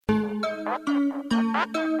And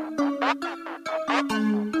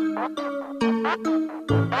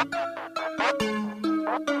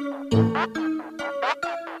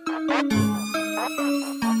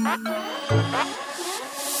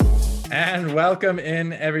welcome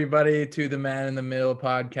in everybody to the Man in the Middle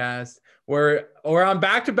podcast. We're on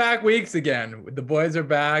back-to-back weeks again. The boys are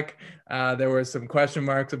back. There were some question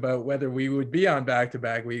marks about whether we would be on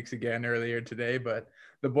back-to-back weeks again earlier today, but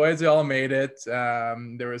the boys all made it.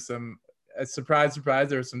 There was a surprise.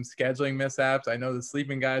 There were some scheduling mishaps. I know the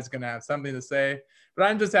sleeping guy is going to have something to say, but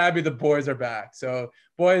I'm just happy the boys are back. So,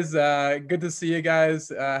 boys, good to see you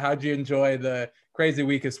guys. How'd you enjoy the crazy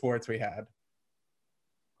week of sports we had?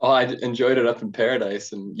 Oh, I enjoyed it up in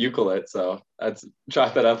Paradise and Euclid, so I'd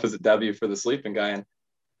chalk that up as a W for the sleeping guy. And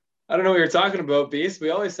I don't know what you're talking about, Beast. We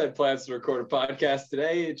always had plans to record a podcast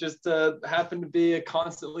today. It just happened to be a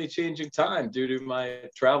constantly changing time due to my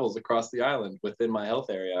travels across the island within my health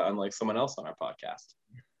area, unlike someone else on our podcast.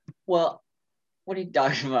 Well, what are you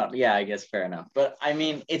talking about? Yeah, I guess fair enough. But I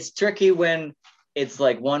mean, it's tricky when it's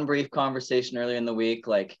like one brief conversation earlier in the week,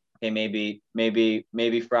 like, hey,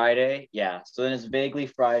 maybe Friday. Yeah. So then it's vaguely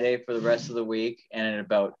Friday for the rest of the week. And at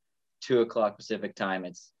about 2:00 Pacific time,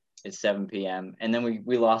 it's 7 p.m. And then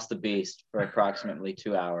we lost the Beast for approximately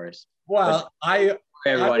 2 hours. Well,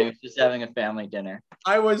 everybody was just having a family dinner.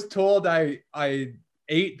 I was told I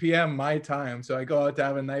 8 p.m. my time. So I go out to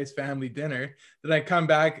have a nice family dinner. Then I come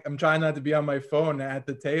back. I'm trying not to be on my phone at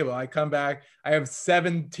the table. I come back. I have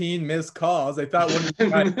 17 missed calls. I thought one of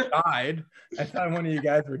you guys died. I thought one of you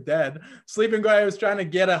guys were dead. Sleeping guy was trying to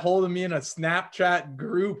get a hold of me in a Snapchat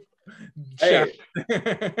group. Hey,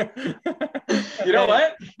 you know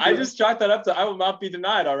what? I just chalked that up to I will not be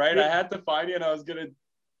denied. All right. I had to find you and I was going to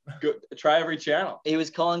go try every channel. He was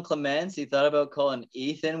calling Clements. He thought about calling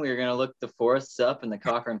Ethan. We were going to look the Forests up in the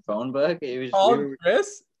Cochrane phone book. It was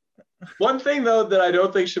Chris. One thing, though, that I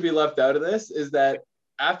don't think should be left out of this is that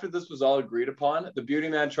after this was all agreed upon, the beauty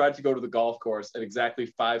man tried to go to the golf course at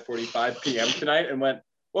exactly 5:45 p.m. tonight and went,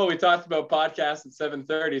 well, we talked about podcasts at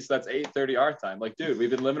 7:30, so that's 8:30 our time. Like, dude, we've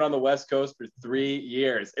been living on the West Coast for 3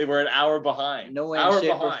 years. We're an hour behind. No way,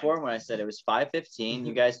 shape, or form when I said it was 5:15.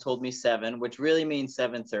 You guys told me 7, which really means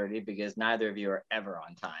 7:30 because neither of you are ever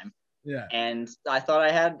on time. Yeah. And I thought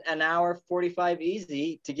I had an hour 45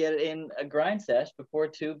 easy to get in a grind sesh before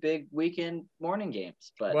 2 big weekend morning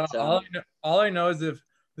games. But well, all I know is if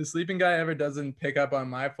the sleeping guy ever doesn't pick up on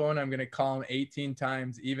my phone, I'm gonna call him 18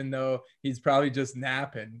 times, even though he's probably just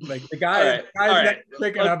napping. Like the guy. All right.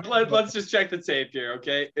 Let's just check the tape here,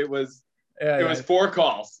 okay? It was 4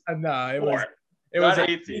 calls. No, it 4. was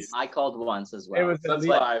 18. I called once as well. That's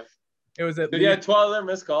 5. It was at least, yeah, 12 other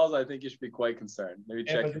missed calls. I think you should be quite concerned. Maybe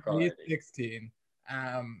check your call. 16.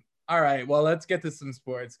 All right. Well, let's get to some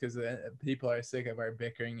sports because people are sick of our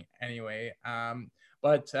bickering anyway.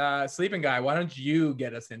 But sleeping guy, why don't you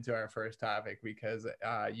get us into our first topic because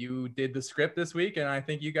you did the script this week, and I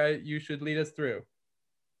think you should lead us through.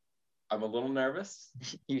 I'm a little nervous.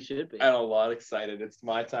 You should be. And a lot excited. It's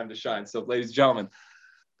my time to shine. So, ladies and gentlemen,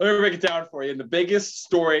 let me break it down for you. And the biggest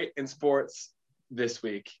story in sports this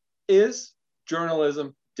week is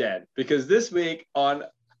journalism dead. Because this week on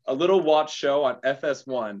a little watch show on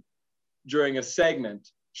FS1, during a segment,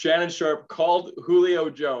 Shannon Sharpe called Julio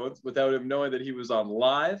Jones without him knowing that he was on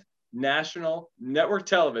live national network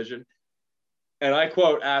television. And I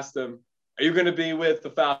quote, asked him, are you going to be with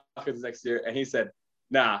the Falcons next year? And he said,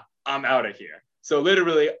 nah, I'm out of here. So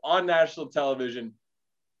literally on national television,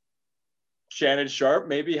 Shannon Sharpe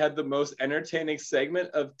maybe had the most entertaining segment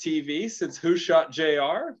of TV since Who Shot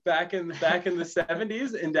JR back in the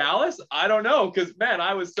 70s in Dallas. I don't know, because man,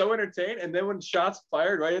 I was so entertained. And then when shots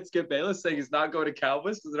fired right at Skip Bayless saying he's not going to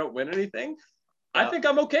Cowboys because they don't win anything, I think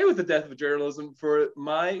I'm okay with the death of journalism for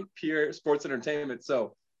my pure sports entertainment.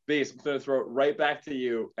 So, Beast, I'm going to throw it right back to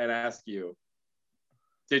you and ask you,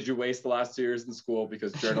 did you waste the last 2 years in school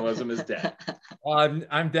because journalism is dead? Well,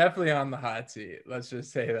 I'm definitely on the hot seat. Let's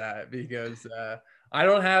just say that because I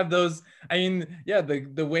don't have those. I mean, yeah,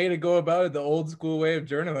 the way to go about it, the old school way of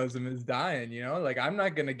journalism is dying, you know, like I'm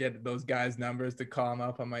not going to get those guys' numbers to call them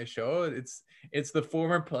up on my show. It's the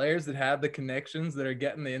former players that have the connections that are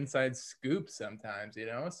getting the inside scoop sometimes, you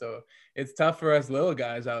know, so it's tough for us little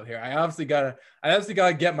guys out here. I obviously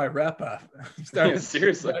gotta get my rep up.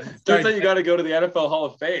 Seriously. Turns out you got to go to the NFL Hall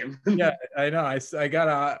of Fame. Yeah, I know.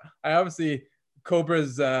 I obviously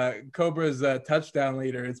Cobra's touchdown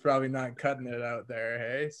leader is probably not cutting it out there.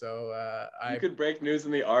 Hey, so you could break news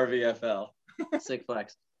in the RVFL. Sick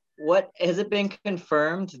flex. What has it been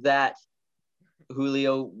confirmed that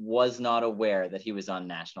Julio was not aware that he was on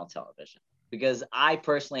national television? because I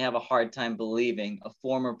personally have a hard time believing a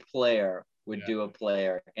former player would do a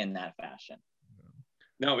player in that fashion.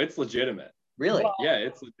 No, it's legitimate. Really? Well, Yeah,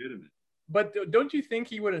 it's legitimate. But don't you think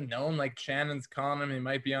he would have known? Like Shannon's calling him, he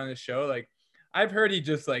might be on the show. Like I've heard he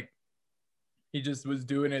just was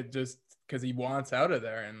doing it just because he wants out of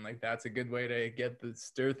there, and like that's a good way to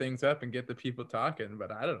stir things up and get the people talking.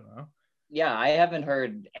 But I don't know. Yeah, I haven't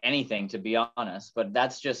heard anything, to be honest, but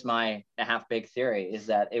that's just my half-baked theory, is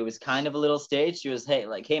that it was kind of a little staged. She was,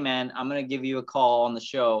 hey man, I'm gonna give you a call on the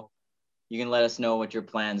show. You can let us know what your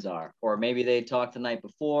plans are. Or maybe they talked the night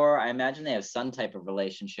before. I imagine they have some type of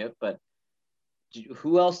relationship, but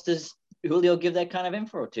who else does Julio give that kind of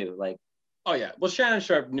info to? Like, oh yeah, well Shannon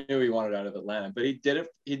Sharpe knew he wanted out of Atlanta, but he did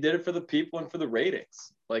it for the people and for the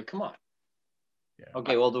ratings. Like, come on. Yeah.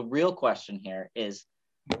 Okay, well the real question here is,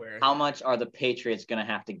 how much are the Patriots going to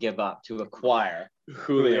have to give up to acquire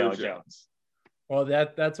Julio Jones? Well,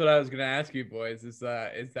 that's what I was going to ask you, boys. Is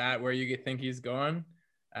that where you think he's going?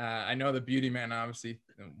 I know the Beauty Man obviously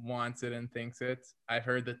wants it and thinks it. I've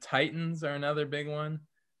heard the Titans are another big one.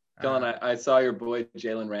 Dylan, I saw your boy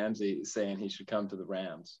Jalen Ramsey saying he should come to the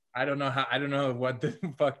Rams. I don't know what the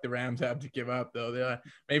fuck the Rams have to give up though.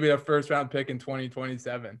 Maybe the first round pick in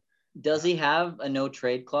 2027. Does he have a no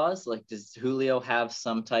trade clause? Like, does Julio have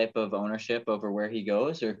some type of ownership over where he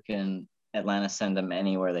goes, or can Atlanta send him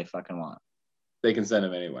anywhere they fucking want? They can send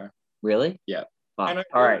him anywhere. Really? Yeah. All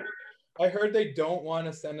right. I heard they don't want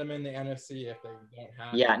to send him in the NFC if they don't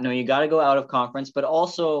have. Yeah, no, you got to go out of conference, but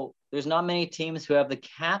also there's not many teams who have the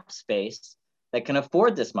cap space that can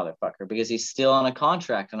afford this motherfucker because he's still on a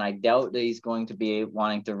contract, and I doubt that he's going to be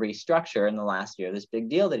wanting to restructure in the last year this big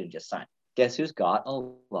deal that he just signed. Guess who's got a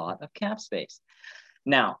lot of cap space?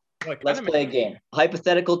 Now, let's play a game.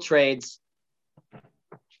 Hypothetical trades.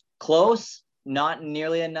 Close, not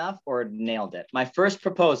nearly enough, or nailed it. My first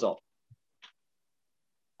proposal,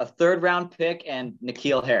 a third-round pick and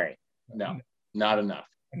N'Keal Harry. No, not enough.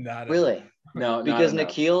 Really? No, because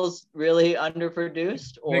N'Keal's really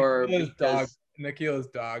underproduced, or N'Keal is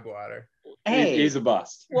dog water. Hey, he's a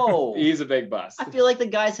bust. Whoa. He's a big bust. I feel like the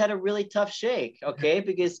guy's had a really tough shake, okay?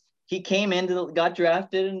 Because he came got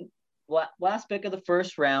drafted in last pick of the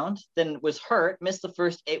first round, then was hurt, missed the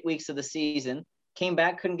first 8 weeks of the season, came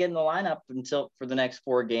back, couldn't get in the lineup for the next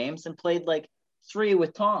 4 games, and played like 3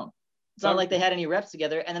 with Tom. It's not like they had any reps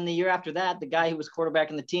together. And then the year after that, the guy who was quarterback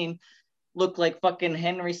in the team looked like fucking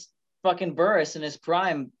Henry fucking Burris in his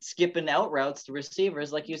prime, skipping out routes to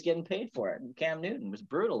receivers like he was getting paid for it. And Cam Newton was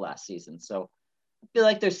brutal last season. So I feel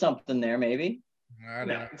like there's something there, maybe.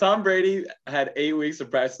 No, Tom Brady had 8 weeks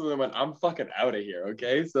of practice and went, I'm fucking out of here,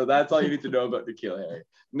 okay? So that's all you need to know about N'Keal Harry.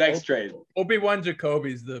 Next trade. Obi-Wan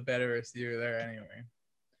Jacoby's the better receiver there anyway.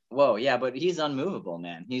 Whoa, yeah, but he's unmovable,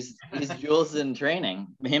 man. He's Jules in training.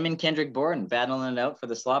 Him and Kendrick Bourne battling it out for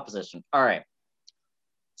the slot position. All right.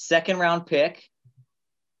 2nd round pick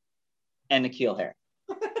and N'Keal Harry.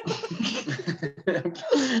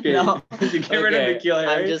 No, you get rid of N'Keal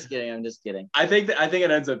Harry. I'm just kidding. I think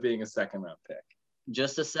it ends up being a 2nd round pick.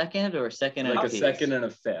 Just a second or second like and a piece? 2nd and a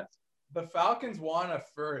 5th. The Falcons want a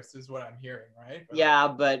first, is what I'm hearing, right? Yeah,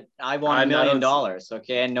 but I want $1 million,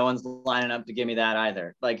 okay? And no one's lining up to give me that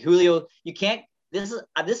either. Like Julio, you can't. This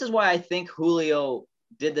is why I think Julio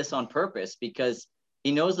did this on purpose, because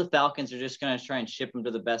he knows the Falcons are just going to try and ship him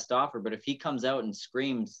to the best offer. But if he comes out and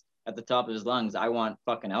screams at the top of his lungs, I want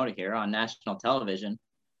fucking out of here on national television,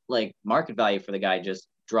 like market value for the guy just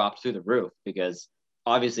dropped through the roof, because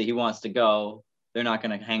obviously he wants to go. They're not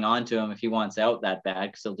going to hang on to him if he wants out that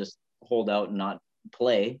bad, because he'll just hold out and not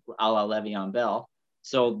play, a la Le'Veon Bell.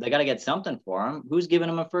 So they got to get something for him. Who's giving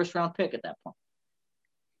him a 1st round pick at that point?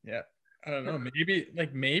 Yeah, I don't know.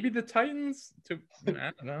 Maybe the Titans. I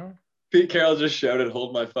don't know. Pete Carroll just shouted,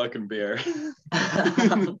 "Hold my fucking beer."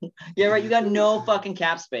 Yeah, right. You got no fucking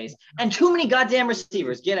cap space and too many goddamn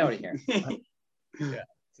receivers. Get out of here. Yeah,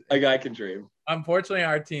 a guy can dream. Unfortunately,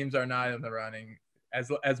 our teams are not in the running.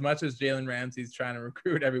 As much as Jalen Ramsey's trying to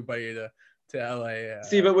recruit everybody to LA.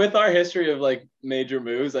 See, but with our history of like major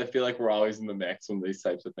moves, I feel like we're always in the mix when these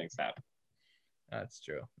types of things happen. That's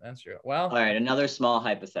true. Well, all right. Another small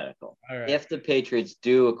hypothetical. All right. If the Patriots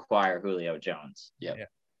do acquire Julio Jones, yeah,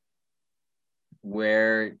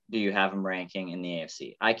 where do you have him ranking in the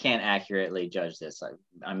AFC? I can't accurately judge this.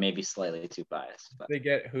 I may be slightly too biased. But. They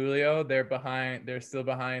get Julio. They're still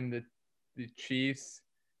behind the Chiefs,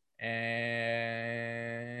 and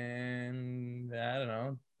I don't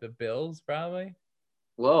know, the Bills probably.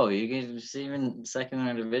 Whoa, you can see even 2nd in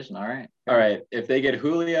our division. All right. If they get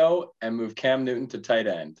Julio and move Cam Newton to tight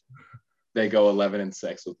end, they go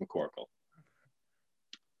 11-6 with McCorkle.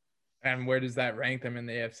 And where does that rank them in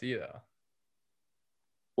the AFC though?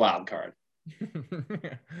 wild card.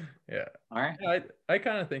 Yeah. All right. Yeah, I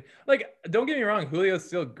kind of think, like, don't get me wrong, Julio's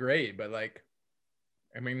still great, but like,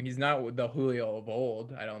 I mean, he's not the Julio of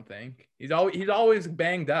old. I don't think he's always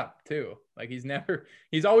banged up too. Like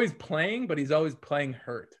he's always playing, but he's always playing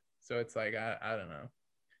hurt. So it's like I don't know.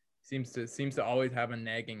 Seems to always have a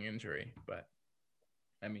nagging injury. But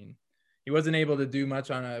I mean, he wasn't able to do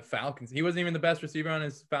much on a Falcons. He wasn't even the best receiver on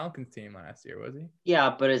his Falcons team last year, was he?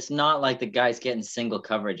 Yeah, but it's not like the guy's getting single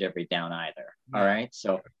coverage every down either. No. All right.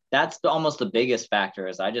 So that's almost the biggest factor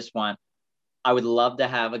is I would love to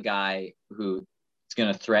have a guy who is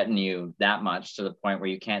going to threaten you that much to the point where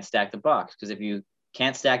you can't stack the box. Because if you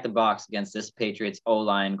can't stack the box against this Patriots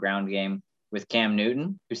O-line ground game with Cam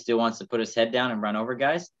Newton, who still wants to put his head down and run over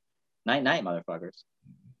guys, night, motherfuckers.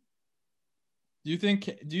 Do you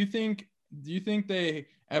think they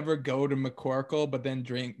ever go to McCorkle, but then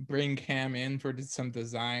bring Cam in for some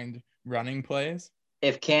designed running plays?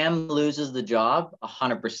 If Cam loses the job,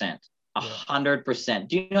 100%. 100%.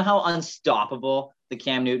 Do you know how unstoppable the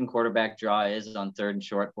Cam Newton quarterback draw is on 3rd and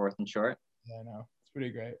short, 4th and short? Yeah, I know. It's pretty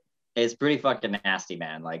great. It's pretty fucking nasty,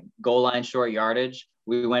 man. Like goal line short yardage,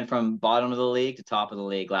 we went from bottom of the league to top of the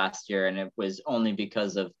league last year, and it was only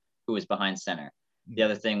because of who was behind center. The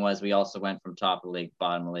other thing was we also went from top of the league,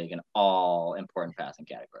 bottom of the league in all important passing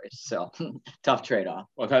categories. So tough trade-off.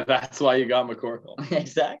 Well, that's why you got McCorkle.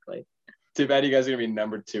 Exactly. Too bad you guys are going to be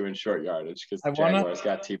number 2 in short yardage because the Jaguars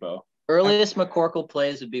got Tebow. Earliest McCorkle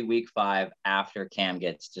plays would be week 5 after Cam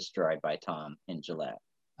gets destroyed by Tom in Gillette.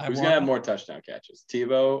 Who's going to have more touchdown catches,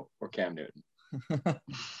 Tebow or Cam Newton?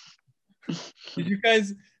 Did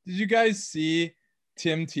you guys see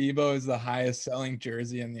Tim Tebow is the highest selling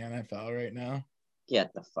jersey in the NFL right now?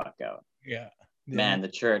 Get the fuck out. Yeah. Man, the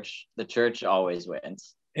church always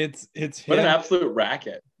wins. It's him. What an absolute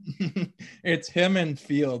racket. It's him and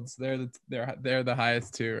Fields. They're the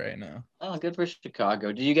highest 2 right now. Oh, good for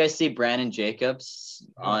Chicago. Did you guys see Brandon Jacobs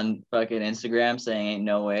on fucking Instagram saying ain't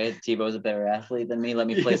no way Tebow's a better athlete than me? Let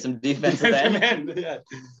me play some defensive end. Yeah.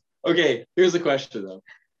 Okay, here's the question though.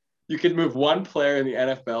 You could move one player in the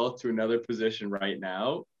NFL to another position right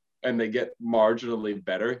now and they get marginally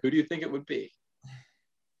better. Who do you think it would be?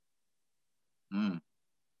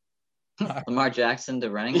 Lamar Jackson to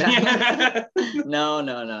running back? No.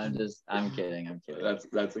 I'm kidding.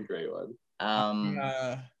 That's a great one.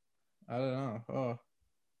 I don't know. Oh,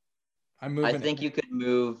 I think you could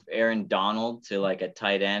move Aaron Donald to like a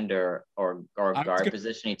tight end or guard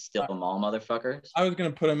position. He'd steal them all, motherfuckers. I was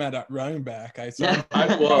gonna put him at running back. I saw.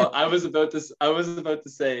 I was about to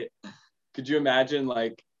say, could you imagine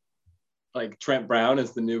like Trent Brown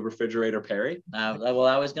as the new Refrigerator Perry? Well,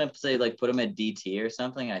 I was gonna say like put him at DT or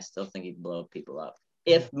something. I still think he'd blow people up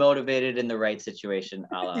if motivated in the right situation,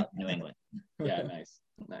 a la New England. Yeah, nice.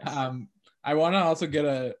 I want to also get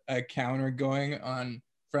a counter going on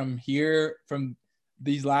from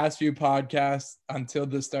these last few podcasts until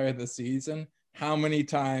the start of the season. How many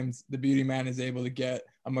times the Beauty Man is able to get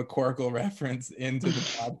a McCorkle reference into the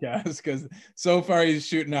podcast, because so far he's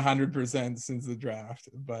shooting 100% since the draft.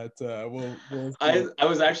 But we'll I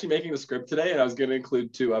was actually making the script today, and I was going to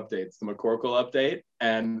include 2 updates: the McCorkle update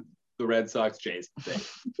and the Red Sox Jays update.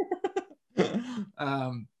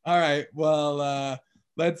 All right, well,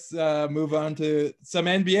 let's move on to some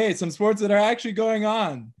NBA, some sports that are actually going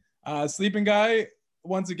on. Sleeping Guy,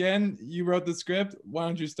 once again, you wrote the script. Why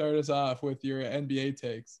don't you start us off with your NBA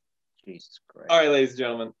takes? Jesus Christ. All right, ladies and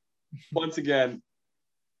gentlemen. Once again,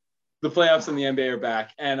 the playoffs in the NBA are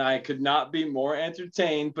back, and I could not be more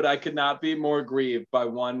entertained, but I could not be more grieved by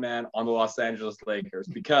one man on the Los Angeles Lakers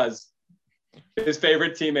because his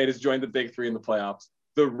favorite teammate has joined the Big Three in the playoffs.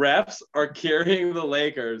 The refs are carrying the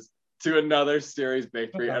Lakers to another series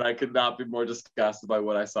victory, and I could not be more disgusted by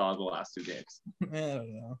what I saw in the last 2 games. I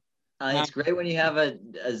don't know. It's great when you have a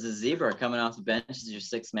Zebra coming off the bench as your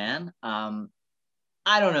 6th man.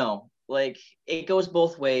 I don't know. Like, it goes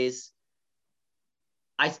both ways.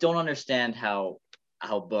 I don't understand how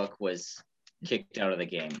Book was kicked out of the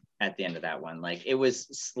game at the end of that one. Like, it was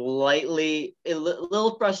slightly a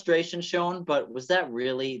little frustration shown, but was that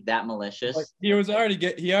really that malicious? Like,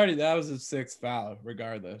 that was his 6th foul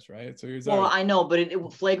regardless, right? So he was I know, but it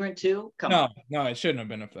flagrant too. No, it shouldn't have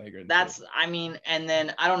been a flagrant. And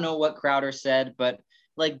then I don't know what Crowder said, but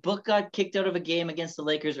like Book got kicked out of a game against the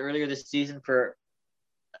Lakers earlier this season for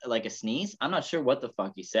like a sneeze. I'm not sure what the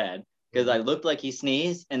fuck he said, because I looked like he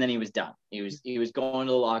sneezed and then he was done. He was going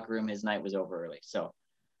to the locker room. His night was over early. So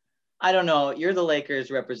I don't know. You're the Lakers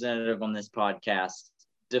representative on this podcast.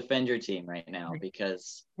 Defend your team right now,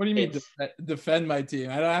 because what do you mean defend my team?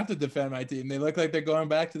 I don't have to defend my team. They look like they're going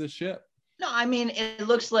back to the ship. No, I mean, it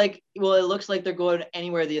looks like they're going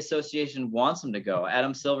anywhere the association wants them to go.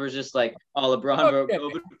 Adam Silver's just like, oh, LeBron broke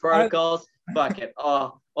COVID protocols. Fuck it.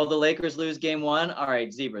 Oh, the Lakers lose game 1. All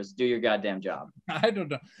right, Zebras, do your goddamn job. I don't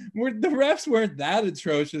know. The refs weren't that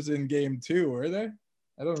atrocious in game 2, were they?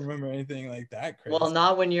 I don't remember anything like that crazy. Well,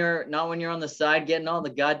 not when you're on the side getting all the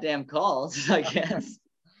goddamn calls, I guess.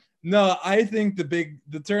 No, I think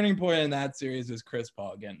the turning point in that series is Chris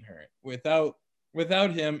Paul getting hurt.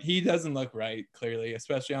 Without him, he doesn't look right, clearly,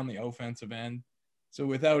 especially on the offensive end. So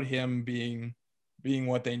without him being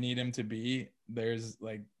what they need him to be, there's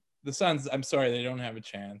like the Suns, I'm sorry, they don't have a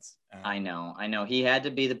chance. I know. He had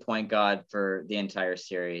to be the point guard for the entire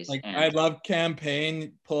series. Like, I love Cam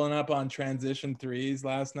Payne pulling up on transition threes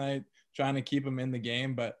last night, trying to keep him in the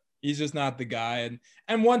game, but he's just not the guy.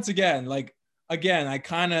 And once again,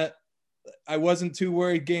 I wasn't too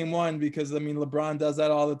worried game 1 because, I mean, LeBron does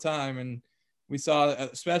that all the time. And we saw,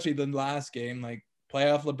 especially the last game, like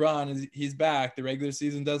playoff LeBron, he's back. The regular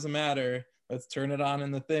season doesn't matter. Let's turn it on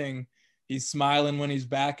in the thing. He's smiling when he's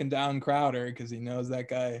backing down Crowder because he knows that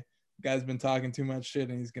guy's been talking too much shit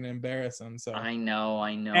and he's going to embarrass him. So I know.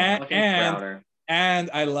 And Crowder. And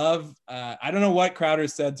I love, I don't know what Crowder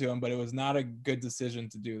said to him, but it was not a good decision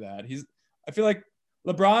to do that. I feel like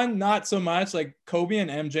LeBron, not so much. Like Kobe and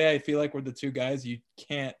MJ, I feel like were the two guys you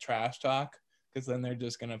can't trash talk because then they're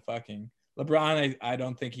just going to fucking – LeBron, I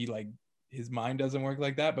don't think his mind doesn't work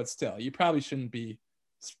like that, but still, you probably shouldn't be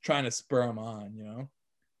trying to spur him on, you know?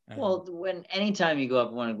 Well, anytime you go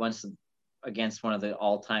up once against one of the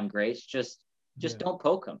all-time greats, just don't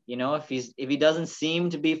poke him. You know, if he doesn't seem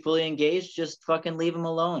to be fully engaged, just fucking leave him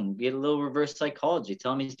alone. Get a little reverse psychology.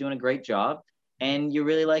 Tell him he's doing a great job and you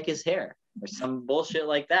really like his hair or some bullshit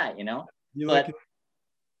like that, you know?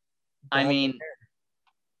 I mean,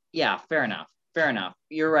 yeah, fair enough.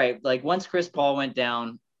 You're right. Like once Chris Paul went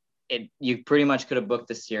down, you pretty much could have booked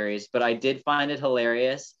the series, but I did find it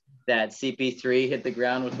hilarious that CP3 hit the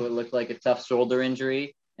ground with what looked like a tough shoulder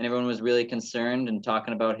injury and everyone was really concerned and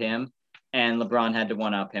talking about him. And LeBron had to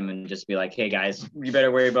one-up him and just be like, hey, guys, you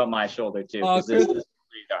better worry about my shoulder too.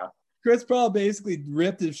 Chris Paul basically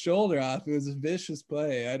ripped his shoulder off. It was a vicious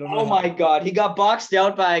play. I don't know. Oh, my God. He got boxed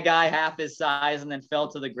out by a guy half his size and then fell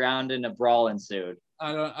to the ground and a brawl ensued.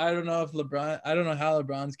 I don't know if LeBron – I don't know how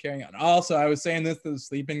LeBron's carrying on. Also, I was saying this to the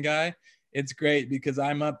sleeping guy. It's great because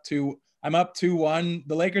I'm up 2-1.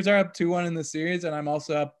 The Lakers are up 2-1 in the series, and I'm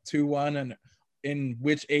also up 2-1 and in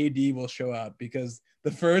which AD will show up because the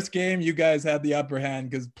first game you guys had the upper hand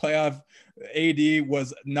because playoff AD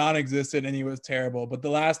was non-existent and he was terrible. But the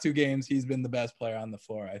last 2 games, he's been the best player on the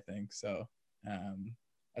floor, I think. So,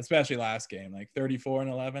 especially last game, like 34 and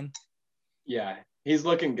 11. Yeah, he's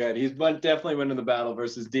looking good. He's definitely winning the battle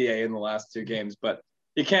versus DA in the last 2 games, but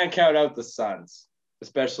you can't count out the Suns,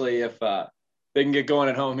 especially if they can get going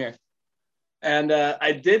at home here. And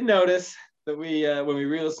I did notice that when we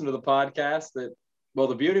re-listened to the podcast that, well,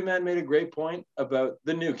 the Beauty Man made a great point about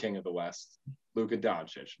the new king of the West, Luka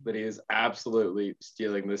Doncic, that he is absolutely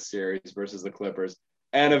stealing this series versus the Clippers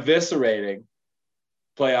and eviscerating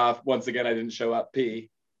playoff. Once again, I didn't show up P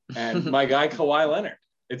and my guy Kawhi Leonard.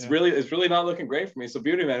 It's really not looking great for me. So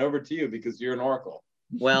Beauty Man, over to you because you're an oracle.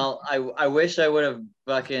 Well, I wish I would have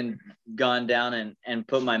fucking gone down and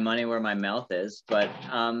put my money where my mouth is, but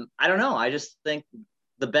I don't know. I just think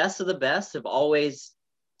the best of the best have always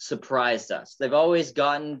surprised us. They've always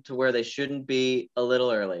gotten to where they shouldn't be a little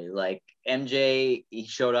early. Like MJ, he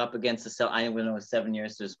showed up against I don't know, it was 7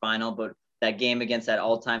 years to his final, but that game against that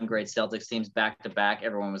all-time great Celtics teams back to back,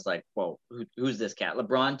 everyone was like, whoa, who's this cat?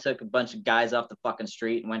 LeBron took a bunch of guys off the fucking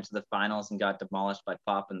street and went to the finals and got demolished by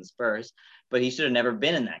Pop and the Spurs, but he should have never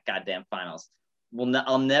been in that goddamn finals.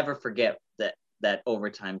 I'll never forget that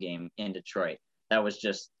overtime game in Detroit. That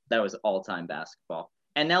was all-time basketball.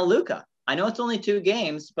 And now Luka. I know it's only 2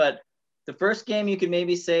 games, but the first game you could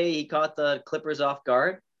maybe say he caught the Clippers off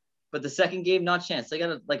guard. But the second game, not a chance. They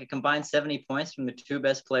got a combined 70 points from the 2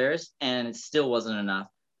 best players, and it still wasn't enough.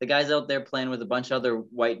 The guy's out there playing with a bunch of other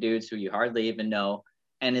white dudes who you hardly even know,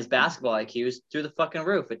 and his basketball IQ is through the fucking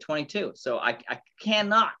roof at 22. So I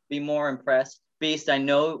cannot be more impressed. Beast, I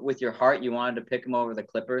know with your heart you wanted to pick him over the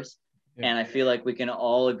Clippers, and I feel like we can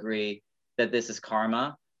all agree that this is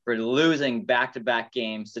karma for losing back-to-back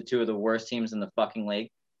games to 2 of the worst teams in the fucking league.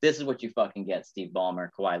 This is what you fucking get, Steve Ballmer,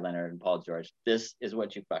 Kawhi Leonard, and Paul George. This is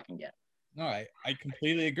what you fucking get. No, I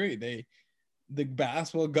completely agree. The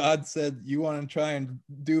basketball god said, you want to try and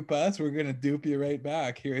dupe us? We're going to dupe you right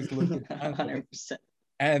back. Here's Luka. 100%.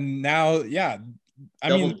 And now, yeah.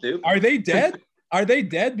 Are they dead? Are they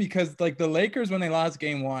dead? Because like the Lakers, when they lost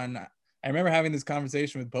game 1, I remember having this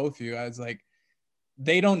conversation with both of you. I was like,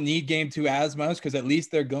 they don't need game 2 as much because at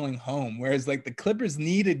least they're going home. Whereas like the Clippers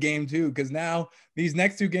needed game 2 because now these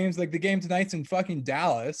next 2 games, like the game tonight's in fucking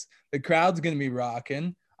Dallas, the crowd's gonna be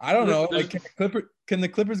rocking. I don't know. Like, can the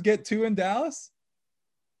Clippers get 2 in Dallas?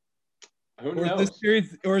 Who knows?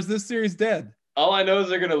 Is this series dead? All I know is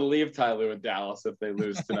they're gonna leave Tyler with Dallas if they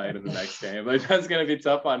lose tonight in the next game. Like, that's gonna be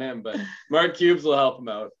tough on him, but Mark Cubes will help him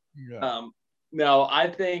out. Yeah. No, I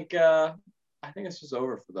think it's just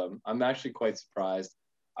over for them. I'm actually quite surprised.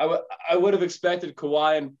 I would have expected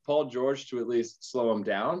Kawhi and Paul George to at least slow them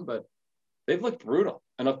down, but they've looked brutal.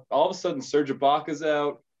 And all of a sudden, Serge Ibaka's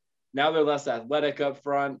out. Now they're less athletic up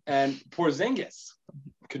front, and Porzingis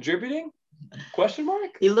contributing? Question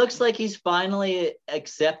mark? He looks like he's finally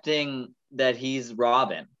accepting that he's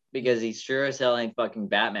Robin, because he sure as hell ain't fucking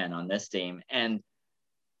Batman on this team. And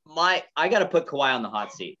I got to put Kawhi on the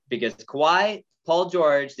hot seat, because Kawhi, Paul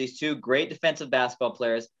George, these 2 great defensive basketball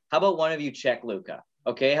players. How about one of you check Luka?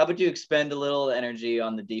 Okay, how about you expend a little energy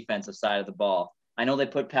on the defensive side of the ball? I know they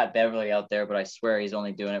put Pat Beverly out there, but I swear he's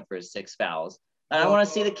only doing it for his 6 fouls. And I want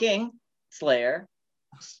to see the King Slayer,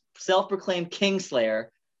 self-proclaimed King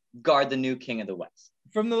Slayer, guard the new King of the West.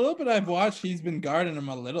 From the little bit I've watched, he's been guarding him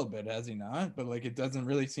a little bit, has he not? But like, it doesn't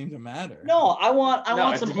really seem to matter. No, I want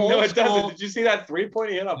some old it school. doesn't. Did you see that 3-point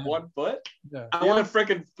he hit off 1 foot? Yeah. I want a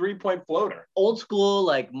freaking 3-point floater. Old school,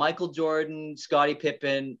 like Michael Jordan, Scottie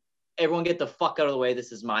Pippen. Everyone get the fuck out of the way.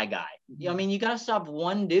 This is my guy. I mean, you got to stop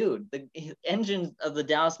one dude. The engine of the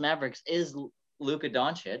Dallas Mavericks is Luka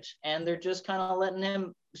Doncic, and they're just kind of letting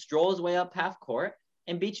him stroll his way up half court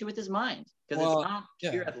and beat you with his mind, because it's not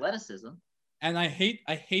pure athleticism. And I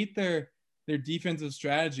hate their defensive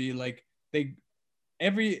strategy. Like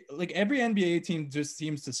every NBA team just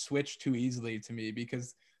seems to switch too easily to me,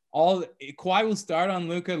 because Kawhi will start on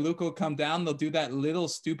Luka will come down, they'll do that little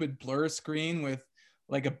stupid blur screen with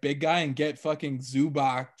like a big guy and get fucking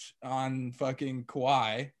Zubac on fucking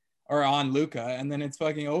Kawhi or on Luka, and then it's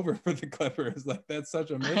fucking over for the Clippers. Like, that's such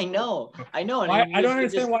a mistake. I know. I don't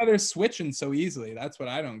understand why they're switching so easily. That's what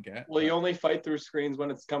I don't get. Well, you only fight through screens when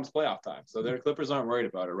it comes playoff time, so their Clippers aren't worried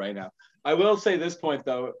about it right now. I will say this point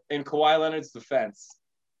though, in Kawhi Leonard's defense,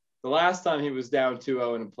 the last time he was down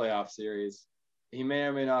 2-0 in a playoff series, he may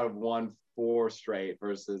or may not have won 4 straight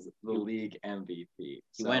versus the league MVP.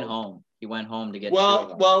 He went home. He went home to get.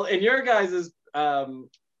 Well, in your guys'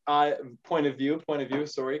 point of view,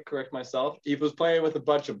 correct myself. He was playing with a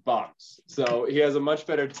bunch of bums, so he has a much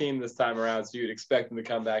better team this time around. So you'd expect him to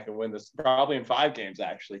come back and win this, probably in 5 games,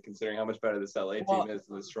 actually, considering how much better this LA team is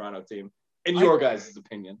than this Toronto team. In your guys'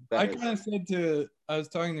 opinion, I was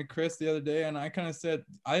talking to Chris the other day, and I kind of said,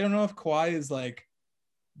 I don't know if Kawhi is like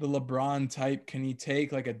the LeBron type. Can he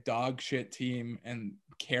take like a dog shit team and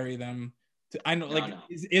carry them?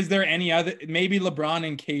 Is there any other? Maybe LeBron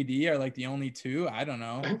and KD are like the only 2. I don't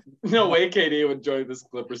know. No way KD would join this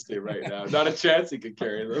Clippers team right now. Not a chance he could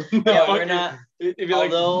carry them. Yeah, we're not.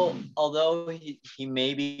 Although he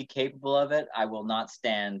may be capable of it, I will not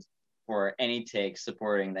stand for any take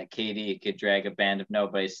supporting that KD could drag a band of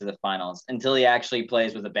nobodies to the finals until he actually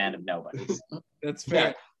plays with a band of nobodies. That's fair.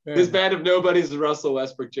 Yeah. This band of nobodies is Russell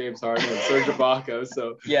Westbrook, James Harden, and Serge Ibaka.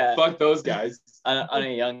 So yeah, fuck those guys. On a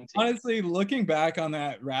young team. Honestly, looking back on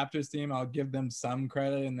that Raptors team, I'll give them some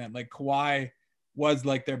credit in that, like, Kawhi was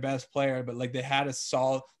like their best player, but like they had a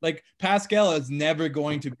solid, like, Pascal is never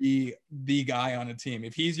going to be the guy on a team.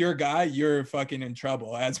 If he's your guy, you're fucking in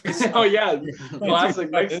trouble. As we oh yeah,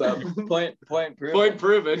 classic mix-up. Point proven. Point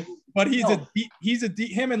proven. But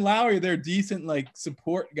him and Lowry, they're decent like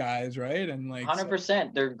support guys, right? And like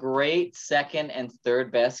 100%, they're great second and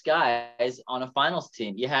third best guys on a finals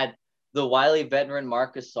team. You had the wily veteran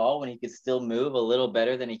Marc Gasol when he could still move a little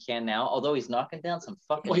better than he can now, although he's knocking down some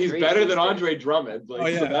fucking. Well, he's better than Andre Drummond.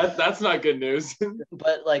 Like, so that's not good news.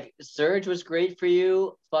 But like Serge was great for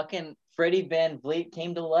you. Fucking Freddie VanVleet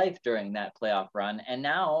came to life during that playoff run, and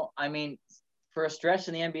now, I mean, for a stretch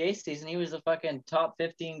in the NBA season, he was a fucking top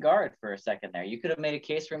 15 guard for a second there. You could have made a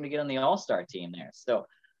case for him to get on the All-Star team there. So.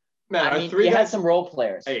 Man, I mean, you had some role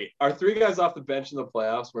players. Hey, our 3 guys off the bench in the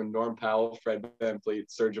playoffs were Norm Powell, Fred VanVleet,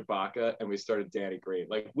 Serge Ibaka, and we started Danny Green.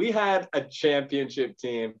 Like, we had a championship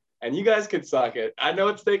team, and you guys could suck it. I know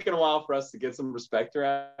it's taken a while for us to get some respect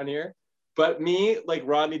around here, but me, like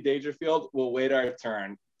Rodney Dangerfield, will wait our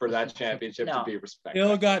turn for that championship to be respected.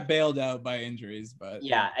 Bill got bailed out by injuries, but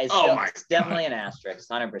yeah, it's definitely an asterisk,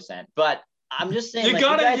 100%. But I'm just saying,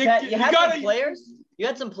 you had some players. You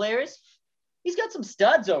had some players. He's got some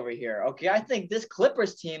studs over here. Okay, I think this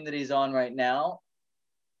Clippers team that he's on right now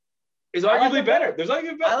is arguably better. There's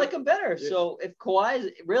arguably better. I like him better. Yeah. So if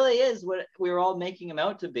Kawhi really is what we were all making him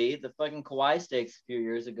out to be, the fucking Kawhi stakes a few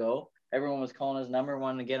years ago, everyone was calling his number,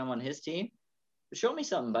 wanting to get him on his team. Show me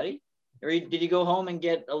something, buddy. Or did you go home and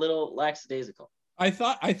get a little lackadaisical? I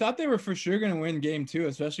thought they were for sure going to win game 2,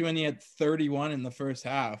 especially when he had 31 in the first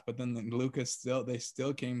half. But then Lucas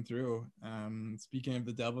still came through. Speaking of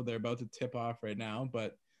the devil, they're about to tip off right now.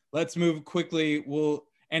 But let's move quickly.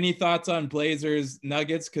 Any thoughts on Blazers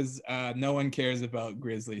Nuggets? Because no one cares about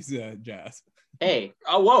Grizzlies Jazz. Hey,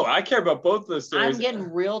 whoa! I care about both those series. I'm getting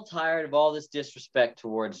real tired of all this disrespect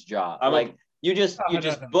towards Ja. You just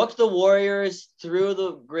booked the Warriors through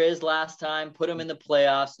the Grizz last time, put them in the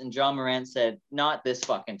playoffs, and John Morant said, not this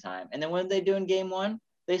fucking time. And then what did they do in game 1?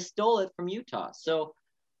 They stole it from Utah. So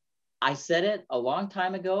I said it a long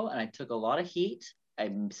time ago, and I took a lot of heat.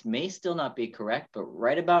 I may still not be correct, but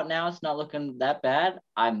right about now, it's not looking that bad.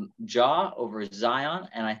 I'm Ja over Zion,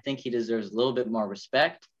 and I think he deserves a little bit more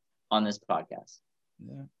respect on this podcast.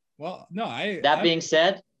 Yeah. Well, no, That being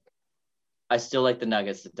said, I still like the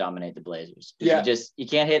Nuggets to dominate the Blazers. Yeah. You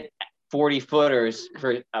can't hit 40-footers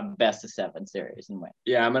for a best-of-7 series and win.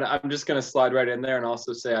 Yeah, I'm just gonna slide right in there and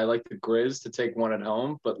also say I like the Grizz to take 1 at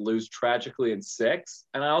home, but lose tragically in 6.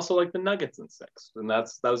 And I also like the Nuggets in 6. And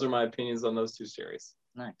those are my opinions on those 2 series.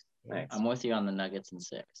 Nice. Thanks. I'm with you on the Nuggets in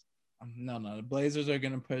 6. No, the Blazers are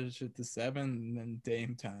gonna push it to 7, and then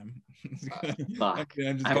Dame time. Fuck.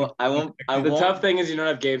 I won't. The tough thing is you don't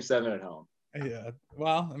have Game 7 at home. Yeah.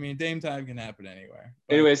 Well, I mean, Dame time can happen anywhere.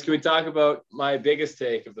 But anyways, can we talk about my biggest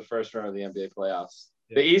take of the first round of the NBA playoffs?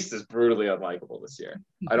 Yeah. The East is brutally unlikable this year.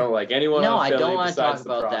 I don't like anyone. No, I don't want to talk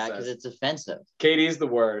about that because it's offensive. KD's the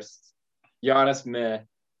worst. Giannis, meh.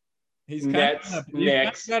 He's Nets,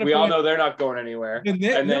 Knicks. We all know they're not going anywhere. The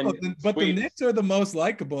Knicks are the most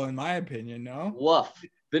likable, in my opinion. No. Woof.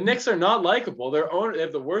 The Knicks are not likable. They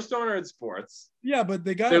have the worst owner in sports. Yeah, but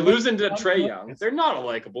they're losing to Trae Young. They're not a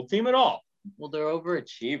likable team at all. Well, they're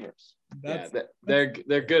overachievers.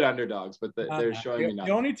 They're good underdogs, but they're showing me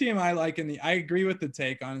nothing. The only team I like I agree with the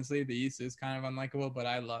take. Honestly, the East is kind of unlikable, but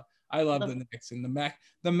I love the Knicks, and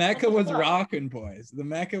the Mecca was rocking, boys. The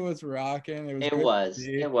Mecca was rocking. It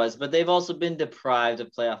was, but they've also been deprived of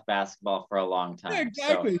playoff basketball for a long time. Yeah,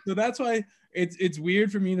 exactly. So that's why it's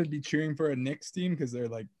weird for me to be cheering for a Knicks team because they're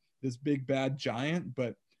like this big bad giant,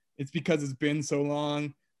 but it's because it's been so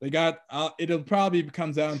long. They got it'll probably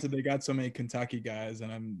comes down to they got so many Kentucky guys,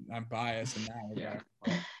 and I'm biased in that.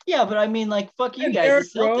 Yeah, but I mean, like, fuck you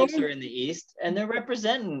guys. The Celtics are in the East, and they're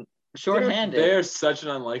representing shorthanded. They're such an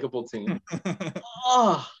unlikable team.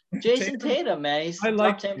 Oh, Jason Tatum, man, he's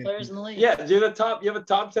top 10 players in the league. Yeah, you have a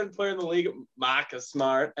top 10 player in the league, Marcus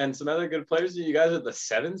Smart, and some other good players. You guys are the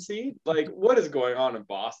 7th seed. Like, what is going on in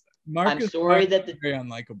Boston? I'm sorry that very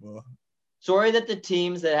unlikable. Sorry that the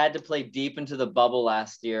teams that had to play deep into the bubble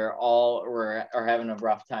last year are having a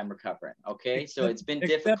rough time recovering. Okay, so it's been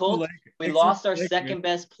difficult. We lost our second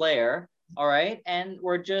best player. All right, and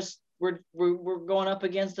we're going up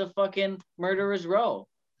against a fucking murderer's row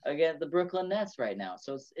against the Brooklyn Nets right now.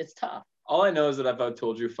 So it's tough. All I know is that if I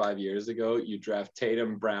told you 5 years ago, you draft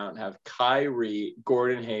Tatum, Brown, have Kyrie,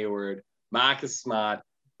 Gordon Hayward, Marcus Smart,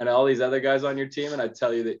 and all these other guys on your team, and I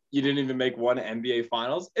tell you that you didn't even make one NBA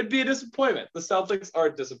Finals, it'd be a disappointment. The Celtics are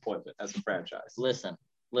a disappointment as a franchise. Listen.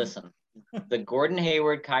 The Gordon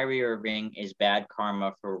Hayward, Kyrie Irving is bad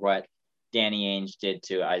karma for what Danny Ainge did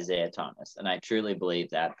to Isaiah Thomas, and I truly believe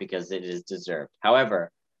that because it is deserved. However,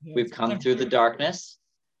 we've come through the darkness.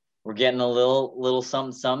 We're getting a little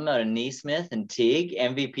something out of Neesmith and Teague.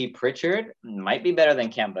 MVP Pritchard might be better than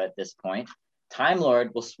Kemba at this point. Time Lord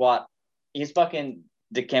will swat. He's fucking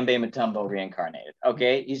Dikembe Mutombo reincarnated.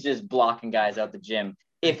 Okay, he's just blocking guys out the gym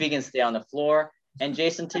if he can stay on the floor. And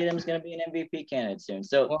Jason Tatum's going to be an MVP candidate soon.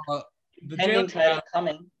 So the pending title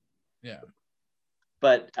coming. Yeah.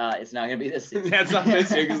 But it's not going to be this season. That's not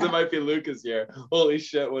this year because it might be Luka's year. Holy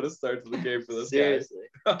shit, what a start to the game for this Seriously.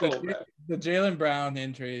 guy. The Jaylen Brown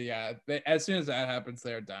injury, yeah. As soon as that happens,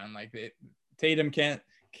 they're done. Like Tatum can't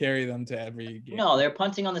carry them to every game. No, they're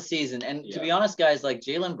punting on the season. And to be honest, guys, like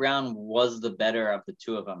Jaylen Brown was the better of the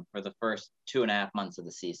two of them for the first 2.5 months of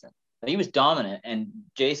the season. He was dominant, and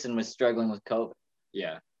Jason was struggling with COVID.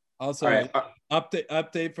 Yeah. Also,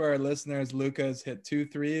 update for our listeners: Luka's hit 2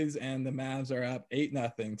 threes, and the Mavs are up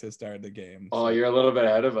 8-0 to start the game. Oh, you're a little bit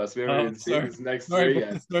ahead of us. We haven't even seen this next 3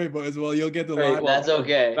 yet. Sorry, boys. Well, you'll get the line. That's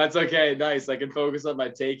okay. That's okay. Nice. I can focus on my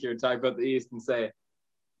take here and talk about the East and say,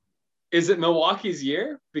 is it Milwaukee's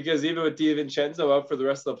year? Because even with DiVincenzo out for the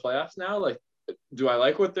rest of the playoffs now, like, do I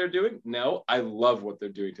like what they're doing? No, I love what they're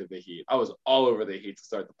doing to the Heat. I was all over the Heat to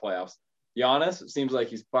start the playoffs. Giannis, it seems like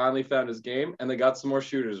he's finally found his game, and they got some more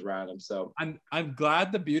shooters around him. So I'm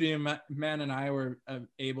glad the Beauty Man and I were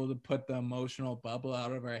able to put the emotional bubble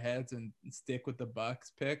out of our heads and stick with the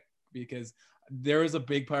Bucks pick because there was a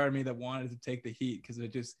big part of me that wanted to take the Heat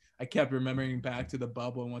because I kept remembering back to the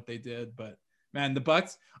bubble and what they did. But man, the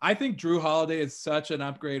Bucks, I think Drew Holiday is such an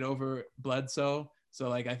upgrade over Bledsoe. So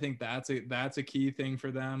like I think that's a key thing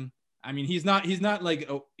for them. I mean, he's not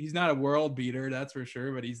a world beater, that's for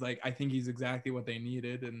sure, but I think he's exactly what they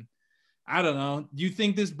needed. And I don't know. Do you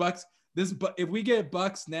think if we get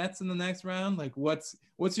Bucks Nets in the next round, like what's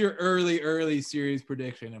your early series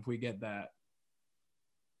prediction if we get that?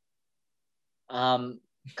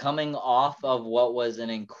 Coming off of what was an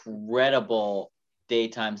incredible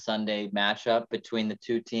daytime Sunday matchup between the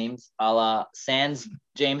two teams, a la sans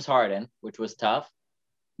James Harden, which was tough,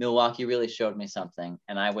 Milwaukee really showed me something,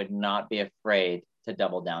 and I would not be afraid to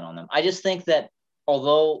double down on them. I just think that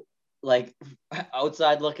although, like,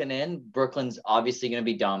 outside looking in, Brooklyn's obviously going to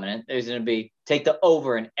be dominant. There's going to be take the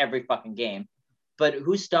over in every fucking game. But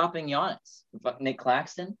who's stopping Giannis? Nick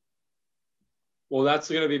Claxton? Well, that's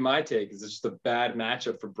going to be my take. Is it's just a bad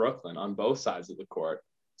matchup for Brooklyn on both sides of the court.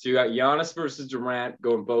 So you got Giannis versus Durant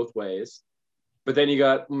going both ways. But then you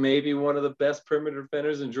got maybe one of the best perimeter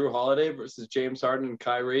defenders in Drew Holiday versus James Harden and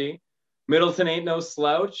Kyrie. Middleton ain't no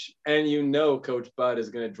slouch. And Coach Bud is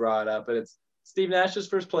going to draw it up. And it's Steve Nash's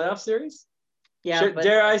first playoff series. Yeah.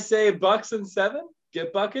 Dare I say Bucks in 7?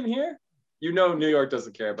 Get Buck in here? New York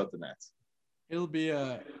doesn't care about the Nets. It'll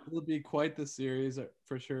be quite the series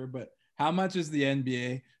for sure. But how much is the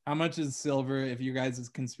NBA? How much is Silver, if you guys'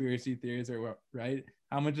 conspiracy theories are right?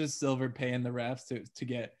 How much is Silver paying the refs to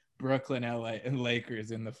get Brooklyn, LA, and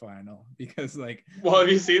Lakers in the final? Because well, have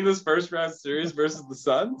you seen this first round series versus the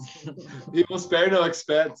Suns? He will spare no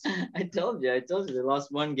expense. I told you they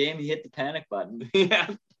lost one game. He hit the panic button. Yeah.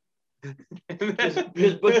 Just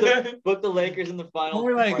book the Lakers in the final.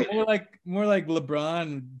 More like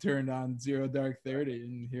LeBron turned on Zero Dark 30,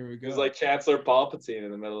 and here we go. He's like Chancellor Palpatine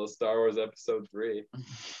in the middle of Star Wars Episode 3.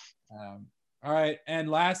 All right, and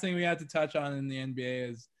last thing we have to touch on in the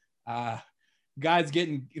NBA is guys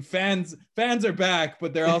getting fans are back,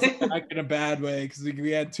 but they're also back in a bad way because we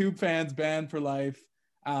had 2 fans banned for life.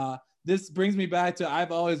 This brings me back to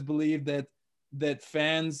I've always believed that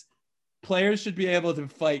players should be able to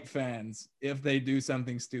fight fans if they do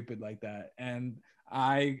something stupid like that. And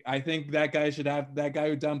I think that guy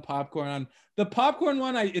who dumped popcorn on the popcorn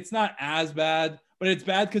one. It's not as bad, but it's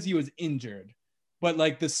bad because he was injured. But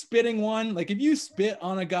like the spitting one, like if you spit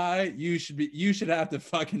on a guy, you should have to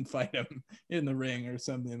fucking fight him in the ring or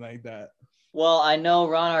something like that. Well, I know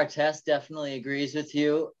Ron Artest definitely agrees with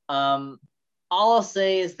you. All I'll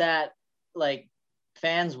say is that like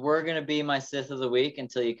fans were going to be my Sith of the week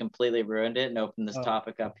until you completely ruined it and opened this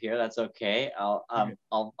topic up here. That's okay.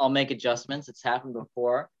 I'll make adjustments. It's happened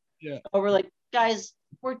before. Yeah. But we're like, guys,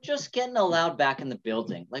 we're just getting allowed back in the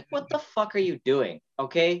building. Like, what the fuck are you doing?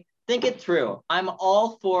 Okay. Think it through. I'm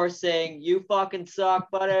all for saying you fucking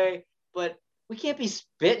suck, buddy, but we can't be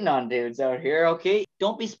spitting on dudes out here, okay?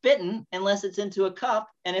 Don't be spitting unless it's into a cup,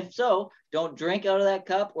 and if so, don't drink out of that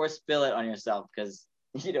cup or spill it on yourself because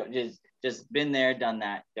you don't just been there, done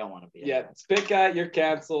that. Don't want to be there. Spit guy, you're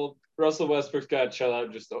canceled. Russell Westbrook's got to chill out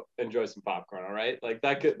and just enjoy some popcorn, all right? Like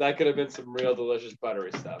that could have been some real delicious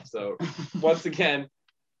buttery stuff. So once again,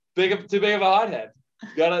 too big of a hothead.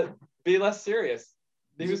 Gotta be less serious.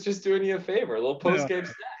 He was just doing you a favor, a little post-game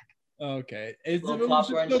snack. Okay. I don't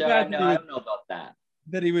know about that.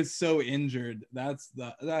 That he was so injured. That's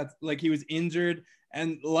like he was injured.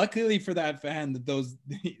 And luckily for that fan that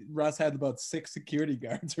Russ had about 6 security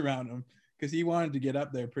guards around him because he wanted to get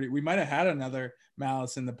up there we might have had another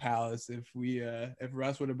Malice in the Palace if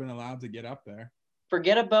Russ would have been allowed to get up there.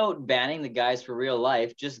 Forget about banning the guys for real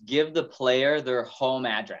life. Just give the player their home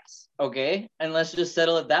address, okay? And let's just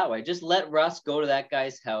settle it that way. Just let Russ go to that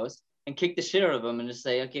guy's house and kick the shit out of him and just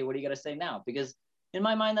say, okay, what do you got to say now? Because in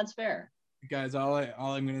my mind, that's fair. Guys, all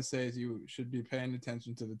I'm going to say is you should be paying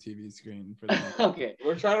attention to the TV screen for that. Okay.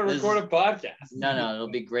 We're trying to record a podcast. No, it'll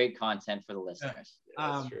be great content for the listeners.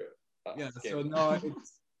 Yeah, that's true. So no,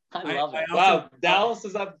 it's... I love it. Wow, Dallas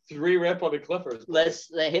is up 3-rip on the Clippers. Let's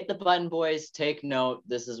hit the button, boys. Take note.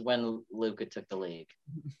 This is when Luka took the league.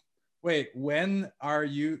 Wait,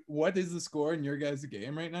 what is the score in your guys'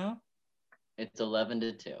 game right now? It's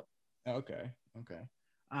 11-2. Okay.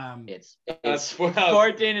 It's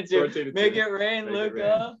 14-2. Make it rain,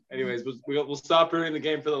 Luka. Anyways, we'll stop ruining the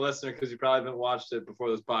game for the listener because you probably haven't watched it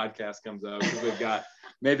before this podcast comes out because we've got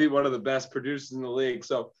maybe one of the best producers in the league.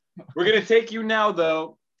 So we're going to take you now,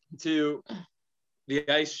 though, to the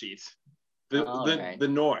ice sheet, the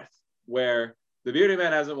North, where the Beauty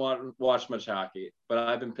Man hasn't watched much hockey, but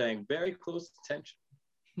I've been paying very close attention.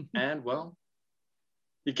 And, well,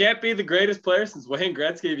 You can't be the greatest player since Wayne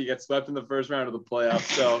Gretzky if you get swept in the first round of the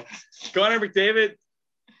playoffs. So, Connor McDavid,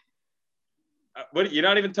 you're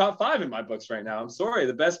not even top 5 in my books right now. I'm sorry.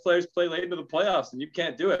 The best players play late into the playoffs, and you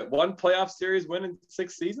can't do it. 1 playoff series win in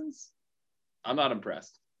 6 seasons? I'm not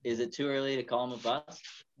impressed. Is it too early to call him a bust?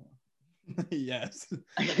 Yes.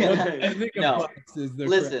 I think no.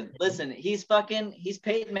 Listen. He's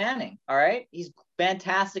Peyton Manning. All right. He's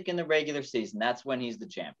fantastic in the regular season. That's when he's the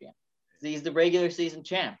champion. He's the regular season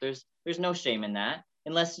champ. There's no shame in that,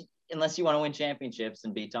 unless you want to win championships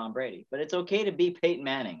and beat Tom Brady. But it's okay to be Peyton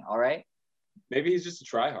Manning. All right. Maybe he's just a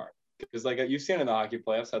tryhard, because like you've seen in the hockey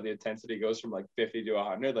playoffs how the intensity goes from like 50 to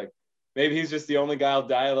 100. Like maybe he's just the only guy who'll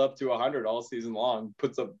dial up to 100 all season long,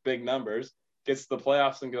 puts up big numbers, gets to the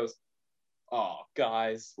playoffs and goes, "Oh,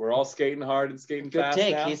 guys, we're all skating hard and skating fast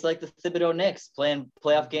now." He's like the Thibodeau Knicks playing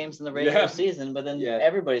playoff games in the regular season, but then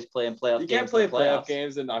everybody's playing playoff games. You can't play playoff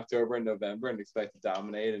games in October and November and expect to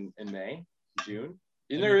dominate in May, June.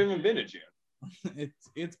 You've never even been to June.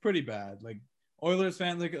 It's pretty bad. Like Oilers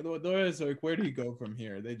fans, like the Oilers, like where do you go from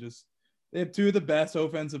here? They have 2 of the best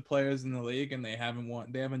offensive players in the league, and they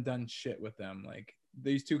haven't done shit with them. Like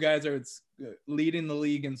these 2 guys are leading the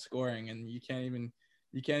league in scoring, and you can't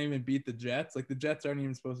even beat the Jets. Like the Jets aren't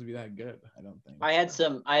even supposed to be that good, I don't think.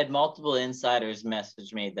 I had multiple insiders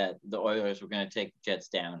message me that the Oilers were going to take the Jets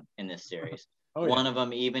down in this series. One of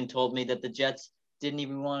them even told me that the Jets didn't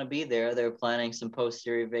even want to be there. They were planning some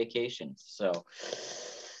post-series vacations. So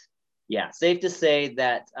yeah, safe to say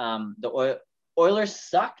that the Oilers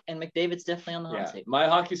suck, and McDavid's definitely on the hot seat. My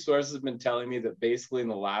hockey sources have been telling me that basically in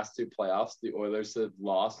the last 2 playoffs, the Oilers have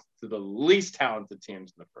lost to the least talented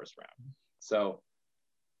teams in the first round. So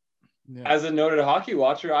as a noted hockey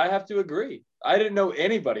watcher, I have to agree. I didn't know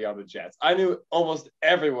anybody on the Jets. I knew almost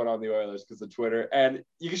everyone on the Oilers because of Twitter, and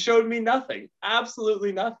you showed me nothing.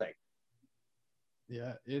 Absolutely nothing.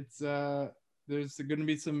 Yeah, it's there's going to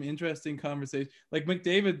be some interesting conversation. Like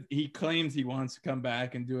McDavid, he claims he wants to come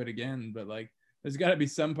back and do it again, but like there's got to be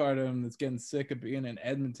some part of him that's getting sick of being in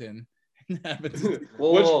Edmonton.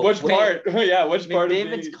 Which part? Yeah, which part of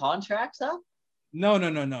McDavid's contract's up?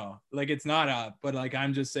 No. Like it's not up, but like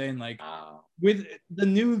I'm just saying, like with the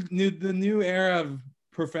new era of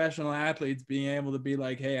professional athletes being able to be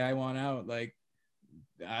like, hey, I want out. Like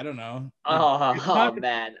I don't know.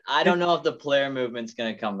 Man, I don't know if the player movement's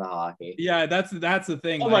gonna come to hockey. Yeah, that's the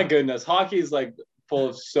thing. Oh my goodness, hockey is like full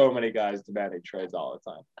of so many guys demanding trades all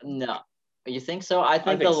the time. No, you think so? I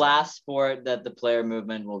think the last sport that the player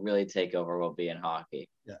movement will really take over will be in hockey.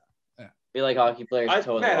 Yeah. I feel like hockey players.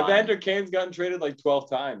 Evander Kane's gotten traded like 12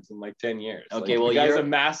 times in like 10 years. Okay, the guy's a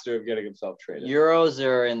master of getting himself traded. Euros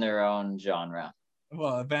are in their own genre.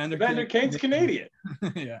 Well, Evander Kane's Canadian.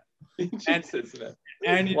 Yeah.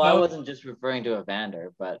 I wasn't just referring to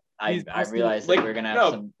Evander, but I realized that we're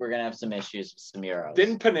gonna have some issues with some Euros.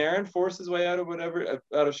 Didn't Panarin force his way out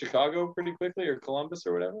of Chicago pretty quickly, or Columbus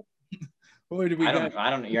or whatever? I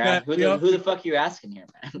don't know. Who the fuck are you asking here,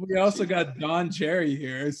 man? We also got Don Cherry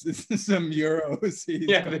here. Some Euros.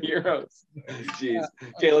 The Euros. Jeez.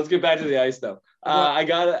 Okay, let's get back to the ice though. I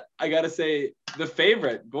gotta say the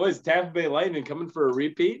favorite boys, Tampa Bay Lightning, coming for a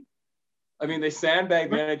repeat. I mean, they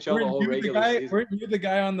sandbagged the NHL the whole regular season. Weren't you the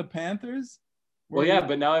guy on the Panthers? Well, yeah,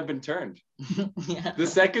 but now I've been turned. Yeah. The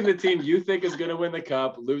second the team you think is going to win the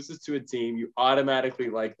cup loses to a team, you automatically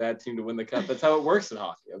like that team to win the cup. That's how it works in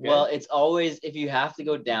hockey. Okay? Well, it's always, if you have to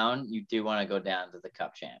go down, you do want to go down to the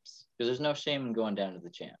cup champs, because there's no shame in going down to the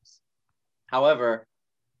champs. However,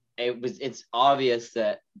 it's obvious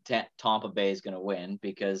that Tampa Bay is going to win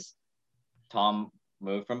because Tom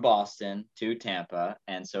moved from Boston to Tampa,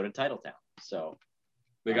 and so did Titletown. So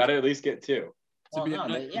they got to at least get 2.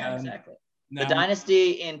 Exactly. The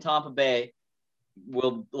dynasty in Tampa Bay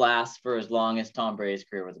will last for as long as Tom Brady's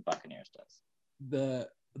career with the Buccaneers does.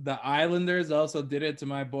 The Islanders also did it to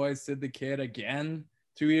my boy Sid the Kid again.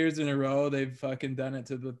 2 years in a row, they've fucking done it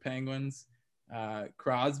to the Penguins.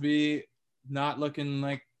 Crosby not looking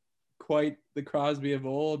like quite the Crosby of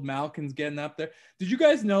old. Malkin's getting up there. Did you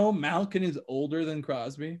guys know Malkin is older than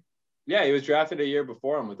Crosby? Yeah, he was drafted a year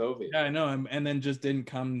before him with Ovi. Yeah, I know him, and then just didn't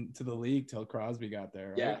come to the league till Crosby got there.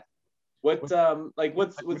 Right? Yeah. What's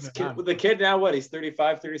the kid now? What, he's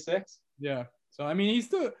 35, 36? Yeah. So I mean, he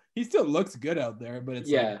still looks good out there, but it's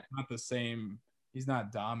like not the same. He's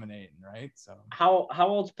not dominating, right? So how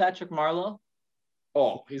old's Patrick Marleau?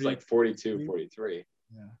 Oh, he's like 42, 43.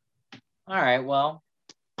 Yeah. All right. Well,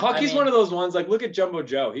 hockey's one of those ones. Like, look at Jumbo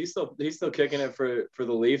Joe. He's still kicking it for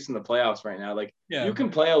the Leafs in the playoffs right now. Like, you can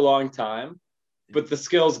play a long time, but the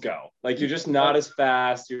skills go. Like you're just not as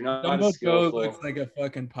fast. You're not Jumbo as Joe skillful. looks like a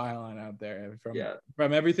fucking pylon out there Yeah.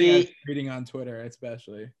 from everything See- I'm reading on Twitter,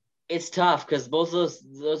 especially. It's tough because both of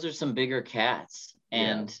those are some bigger cats,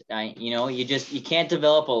 and you can't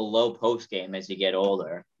develop a low post game as you get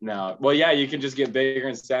older. No. Well, yeah, you can just get bigger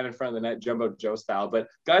and stand in front of the net, Jumbo Joe style. But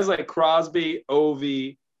guys like Crosby,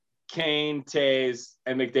 Ovi, Kane, Taves,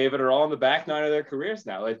 and McDavid are all in the back nine of their careers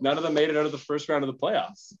now. Like none of them made it out of the first round of the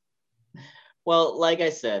playoffs. Well, like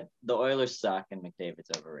I said, the Oilers suck and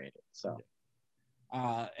McDavid's overrated. So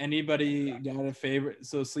Anybody got a favorite?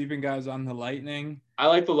 So sleeping guys on the Lightning. I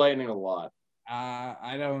like the Lightning a lot.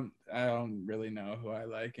 I don't really know who I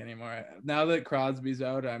like anymore. Now that Crosby's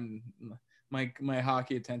out, my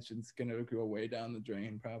hockey attention's gonna go way down the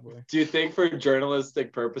drain probably. Do you think for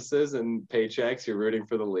journalistic purposes and paychecks, you're rooting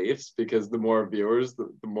for the Leafs because the more viewers, the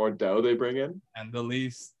more dough they bring in? And the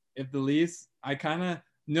Leafs, do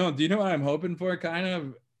you know what I'm hoping for? Kind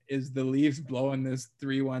of is the Leafs blowing this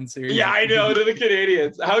 3-1 series. Yeah, I know, to the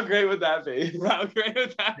Canadians. How great would that be? How great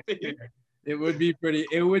would that be? It would be pretty.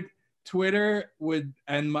 Twitter would,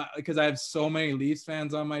 and because I have so many Leafs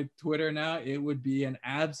fans on my Twitter now, it would be an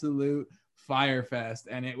absolute fire fest,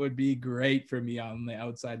 and it would be great for me on the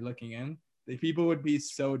outside looking in. The people would be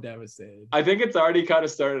so devastated. I think it's already kind of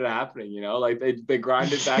started happening, like they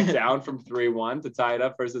grind it back down from 3-1 to tie it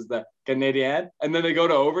up versus the Canadiens. And then they go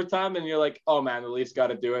to overtime and you're like, oh man, the Leafs got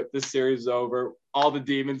to do it. This series is over. All the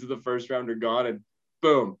demons of the first round are gone, and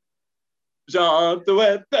boom.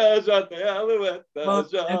 The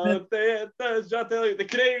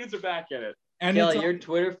Canadians are back in it. And Kelly, your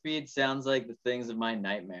Twitter feed sounds like the things of my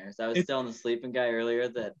nightmares. I was telling the sleeping guy earlier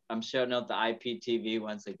that I'm shouting out the IPTV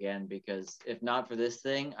once again, because if not for this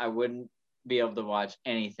thing, I wouldn't be able to watch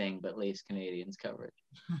anything but Leafs Canadians coverage.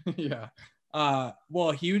 Yeah.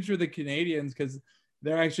 Well, huge for the Canadians because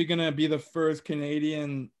they're actually going to be the first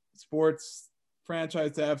Canadian sports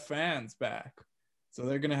franchise to have fans back. So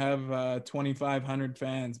they're going to have 2,500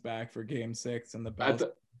 fans back for Game 6 in the Bell.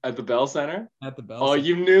 At the Bell Center? At the Bell. Oh, Center.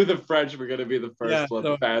 You knew the French were going to be the first to let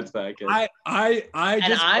the fans back in.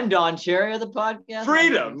 I'm Don Cherry of the podcast.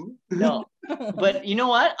 Freedom. No, but you know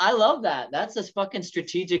what? I love that. That's a fucking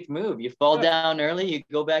strategic move. You fall down early, you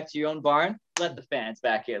go back to your own barn, let the fans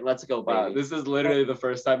back in. Let's go, baby. Wow, this is literally the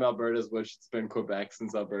first time Alberta's wished it's been Quebec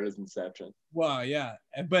since Alberta's inception. Wow, yeah.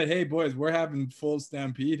 But hey, boys, we're having full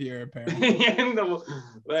stampede here, apparently.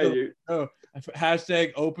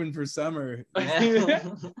 Hashtag open for summer.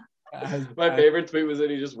 My favorite tweet was that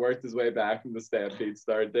he just worked his way back from the Stampede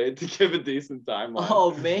start date to give a decent timeline.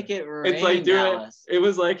 Oh, make it rain. It's like it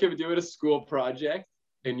was like him doing a school project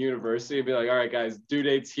in university and be like, all right, guys, due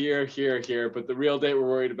dates here, but the real date we're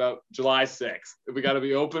worried about, July 6th. We got to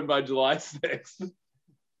be open by July 6th.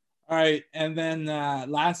 All right, and then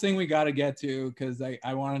last thing we got to get to, because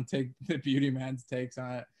I want to take the beauty man's takes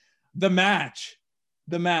on it. The match.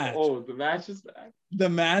 Oh, the match is back. The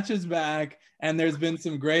match is back, and there's been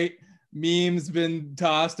some great memes been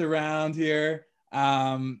tossed around here.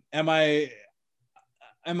 Am I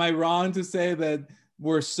wrong to say that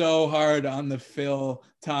we're so hard on the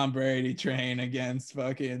Tom Brady train against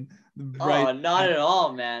fucking not at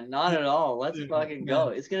all, man. Not at all. Let's fucking go.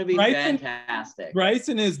 It's gonna be fantastic.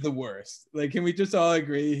 Bryson is the worst. Like, can we just all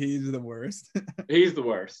agree he's the worst? He's the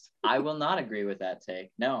worst. I will not agree with that take.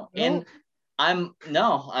 No. And I'm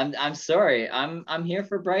sorry. I'm here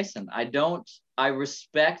for Bryson. I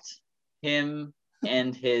respect him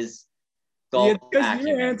and his golf because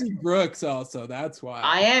you're anti-Brooks also. That's why.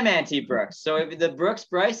 I am anti-Brooks. So if the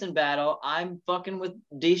Brooks-Bryson battle, I'm fucking with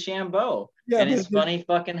DeChambeau and his funny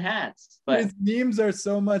fucking hats. But his memes are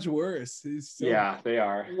so much worse. Yeah, they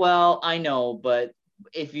are. Well, I know, but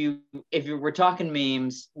if we're talking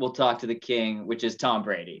memes, we'll talk to the king, which is Tom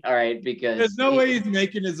Brady. All right, because there's no way he's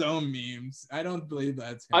making his own memes. I don't believe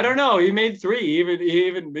that's him. I don't know. He made 3. He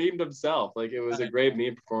even memed himself. Like, it was a great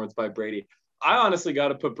meme performance by Brady. I honestly got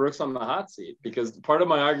to put Brooks on the hot seat because part of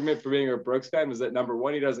my argument for being a Brooks fan is that number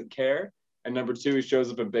 1, he doesn't care, and number 2, he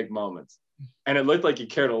shows up in big moments. And it looked like he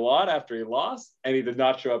cared a lot after he lost, and he did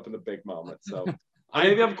not show up in the big moments. So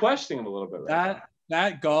I'm questioning him a little bit.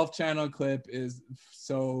 That Golf Channel clip is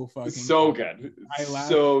so fucking good.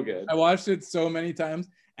 So good. I watched it so many times.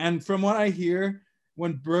 And from what I hear,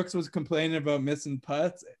 when Brooks was complaining about missing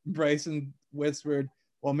putts, Bryson whispered,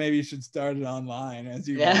 well, maybe you should start it online as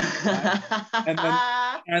you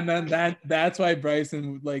and then that's why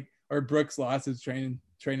Bryson Brooks lost his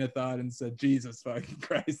train of thought and said, Jesus fucking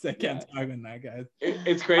Christ, I can't talk on that, guys.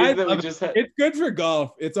 It's crazy that we just had. It's good for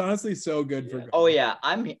golf. It's honestly so good for golf. Oh yeah,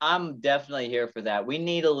 I'm definitely here for that. We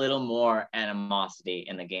need a little more animosity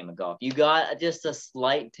in the game of golf. You got just a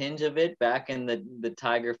slight tinge of it back in the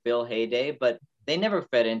Tiger Phil heyday, but they never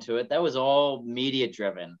fed into it. That was all media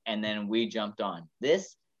driven, and then we jumped on.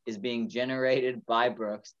 This is being generated by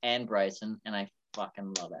Brooks and Bryson, and I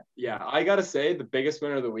fucking love it. Yeah, I gotta say the biggest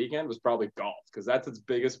winner of the weekend was probably golf, because that's its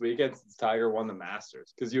biggest weekend since Tiger won the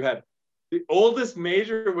Masters. Because you had the oldest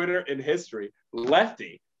major winner in history,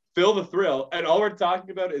 lefty, Phil the Thrill, and all we're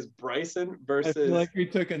talking about is Bryson versus. I feel like we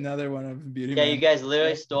took another one of Beauty. Yeah, Man. you guys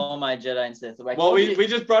literally stole my Jedi and Sith. Well, we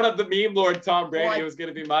just brought up the meme lord Tom Brady. Well, it was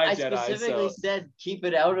going to be my Jedi. I specifically said keep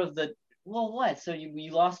it out of the. Well, what? So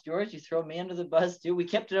you lost yours? You throw me under the bus too? We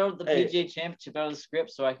kept it out of the PGA Championship, out of the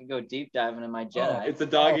script, so I could go deep diving in my Jedi. It's a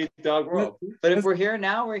dog-eat-dog world. But if we're here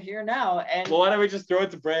now, we're here now. And well, why don't we just throw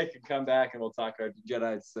it to break and come back and we'll talk our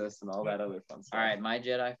Jedi and Sith and all that other fun stuff. All right, my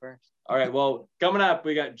Jedi first. All right, well, coming up,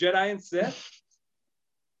 we got Jedi and Sith.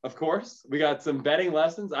 Of course, we got some betting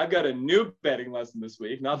lessons. I've got a new betting lesson this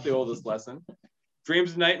week, not the oldest lesson.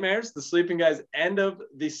 Dreams and Nightmares, the Sleeping Guys end of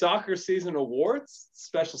the soccer season awards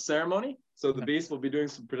special ceremony. So the Beast will be doing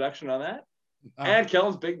some production on that. And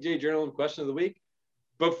Kellen's Big J Journalism question of the week.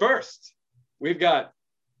 But first, we've got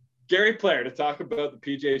Gary Player to talk about the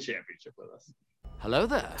PGA Championship with us. Hello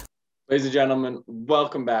there. Ladies and gentlemen,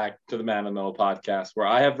 welcome back to the Man in the Middle podcast, where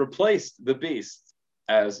I have replaced the Beast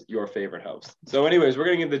as your favorite host. So anyways, we're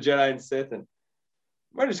going to get the Jedi and Sith, and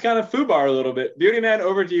we're just kind of foobar a little bit. Beauty Man,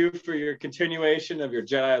 over to you for your continuation of your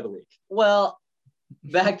Jedi of the week. Well,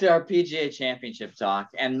 back to our PGA Championship talk,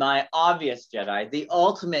 and my obvious Jedi, the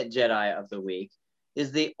ultimate Jedi of the week,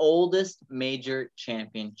 is the oldest major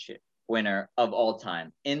championship winner of all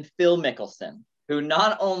time, in Phil Mickelson, who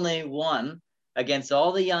not only won against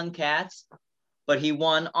all the young cats, but he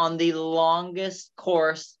won on the longest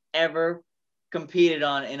course ever competed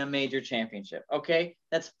on in a major championship. Okay,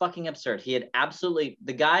 that's fucking absurd. He had absolutely,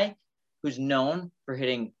 the guy who's known for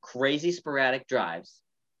hitting crazy sporadic drives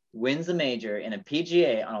wins the major in a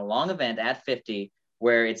PGA on a long event at 50,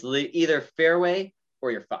 where it's either fairway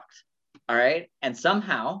or you're fucked. All right, and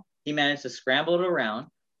somehow he managed to scramble it around,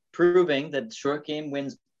 proving that short game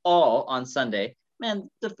wins all on Sunday. Man,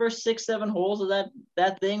 the first 6-7 holes of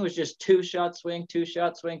that thing was just 2-shot swing,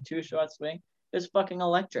 2-shot swing, 2-shot swing. It was fucking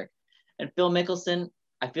electric. And Phil Mickelson,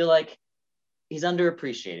 I feel like he's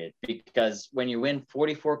underappreciated, because when you win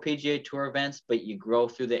 44 PGA Tour events, but you grow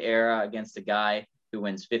through the era against a guy who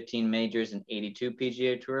wins 15 majors and 82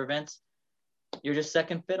 PGA Tour events, you're just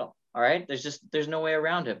second fiddle. All right. There's no way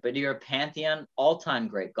around it, but you're a Pantheon all-time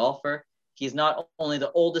great golfer. He's not only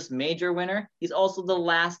the oldest major winner, he's also the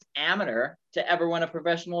last amateur to ever win a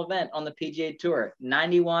professional event on the PGA Tour.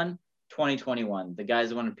 91, 2021. The guys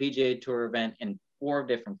who won a PGA Tour event in 4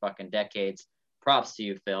 different fucking decades. Props to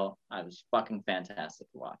you, Phil. I was fucking fantastic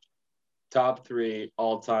to watch. Top 3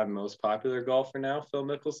 all-time most popular golfer now, Phil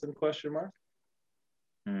Mickelson, question mark?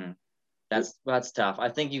 That's tough. I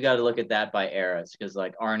think you got to look at that by eras, because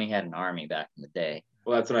like Arnie had an army back in the day.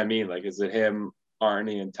 Well, that's what I mean. Like, is it him,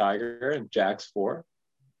 Arnie, and Tiger, and Jack's 4?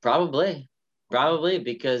 Probably,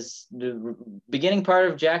 because the beginning part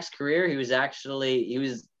of Jack's career, he was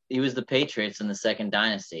the Patriots in the second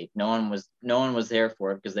dynasty. No one was there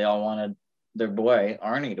for it, because they all wanted their boy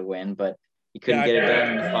Arnie to win, but he couldn't get it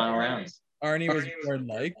done in the final rounds. Arnie was more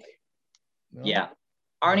like. No? Yeah.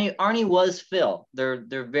 Arnie was Phil. They're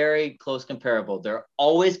very close comparable. They're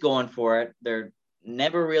always going for it. They're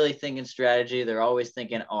never really thinking strategy. They're always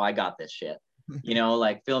thinking, oh, I got this shit. You know,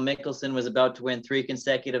 like Phil Mickelson was about to win 3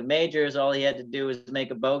 consecutive majors. All he had to do was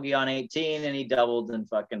make a bogey on 18, and he doubled and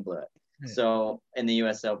fucking blew it. So in the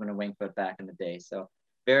U.S. Open and Winged Foot back in the day. So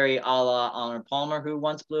very a la Arnold Palmer, who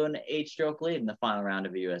once blew an 8-stroke lead in the final round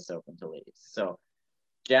of a U.S. Open to ladies. So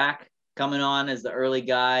Jack coming on as the early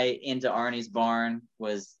guy into Arnie's barn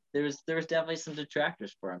there was definitely some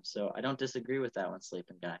detractors for him. So I don't disagree with that one,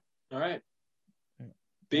 sleeping guy. All right.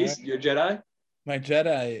 Beast, your Jedi? My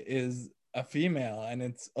Jedi is a female, and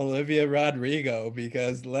it's Olivia Rodrigo,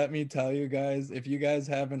 because let me tell you guys, if you guys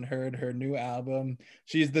haven't heard her new album,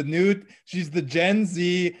 she's the Gen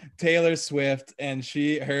Z Taylor Swift, and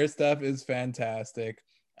her stuff is fantastic.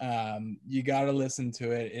 You got to listen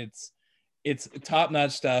to it. It's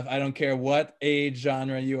top-notch stuff. I don't care what age,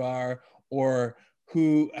 genre you are, or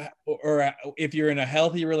if you're in a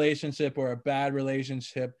healthy relationship or a bad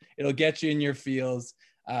relationship, it'll get you in your feels.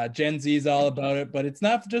 Gen Z is all about it, but it's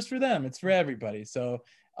not just for them, it's for everybody. So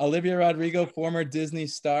Olivia Rodrigo, former Disney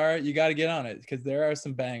star, you got to get on it, because there are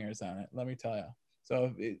some bangers on it, let me tell you.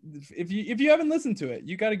 So if you haven't listened to it,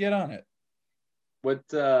 you got to get on it. What?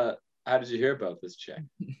 How did you hear about this chick?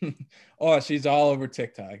 Oh, she's all over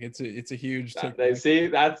TikTok. It's a huge TikTok. See,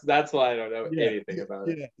 that's why I don't know anything about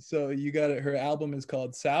it. Yeah. So you got it. Her album is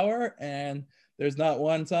called Sour, and there's not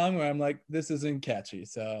one song where I'm like, this isn't catchy.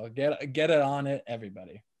 So get it on it,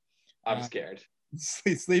 everybody. I'm scared.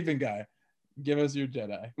 Sleeping guy, give us your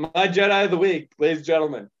Jedi. My Jedi of the week, ladies and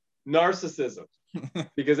gentlemen, narcissism.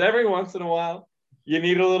 Because every once in a while, you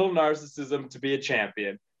need a little narcissism to be a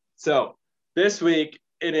champion. So this week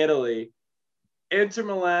in Italy, Inter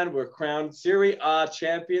Milan were crowned Serie A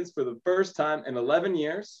champions for the first time in 11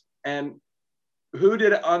 years. And who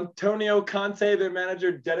did Antonio Conte, their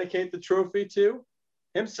manager, dedicate the trophy to?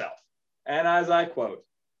 Himself. And as I quote,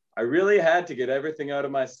 I really had to get everything out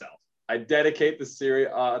of myself. I dedicate the Serie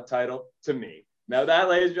A title to me. Now that,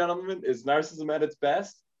 ladies and gentlemen, is narcissism at its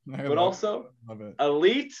best, but also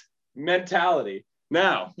elite mentality.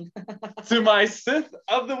 Now, to my Sith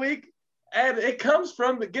of the week, and it comes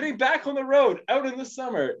from getting back on the road out in the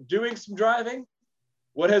summer, doing some driving.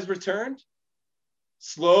 What has returned?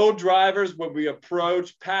 Slow drivers when we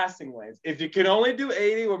approach passing lanes. If you can only do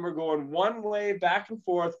 80 when we're going one way back and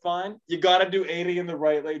forth, fine. You got to do 80 in the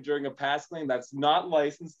right lane during a passing lane that's not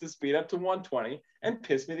licensed to speed up to 120 and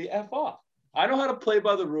piss me the F off. I know how to play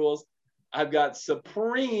by the rules. I've got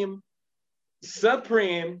supreme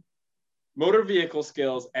motor vehicle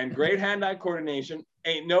skills and great hand-eye coordination.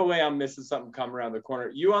 Ain't no way I'm missing something coming around the corner.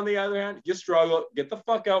 You, on the other hand, you struggle. Get the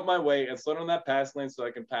fuck out my way and slow down that pass lane so I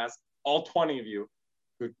can pass all 20 of you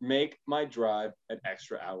who make my drive an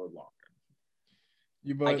extra hour longer.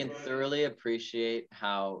 I can thoroughly appreciate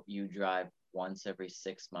how you drive once every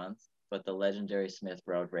 6 months, but the legendary Smith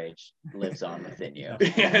road rage lives on within you.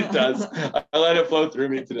 Yeah, it does. I let it flow through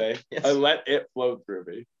me today. Yes. I let it flow through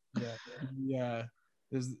me. Yeah.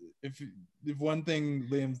 There's if one thing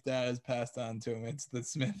Liam's dad has passed on to him, it's the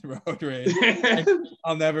Smith road rage.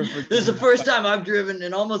 I'll never forget. This is the first time I've driven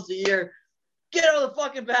in almost a year. Get out of the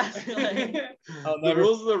fucking passing lane. The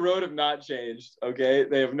rules of the road have not changed. Okay,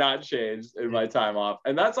 they have not changed in my time off,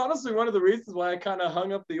 and that's honestly one of the reasons why I kind of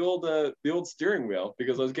hung up the old steering wheel,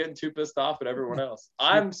 because I was getting too pissed off at everyone else.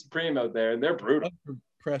 I'm supreme out there, and they're brutal.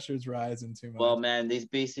 Pressure's rising too much. Well, man, these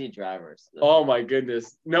BC drivers. Oh my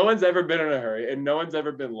goodness, no one's ever been in a hurry, and no one's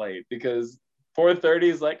ever been late, because 4:30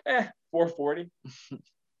 is like 4:40.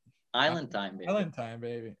 Island time,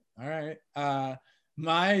 baby. All right.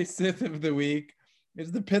 My Sith of the week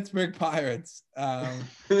is the Pittsburgh Pirates.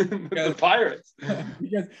 The Pirates.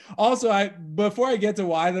 Because also, before I get to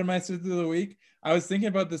why they're my Sith of the week, I was thinking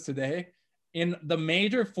about this today. In the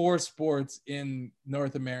major 4 sports in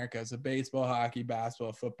North America, so baseball, hockey,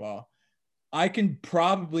 basketball, football, I can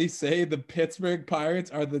probably say the Pittsburgh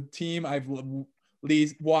Pirates are the team I've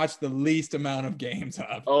watched the least amount of games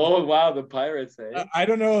of. Oh wow, the Pirates! Eh? I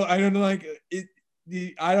don't know. Like it.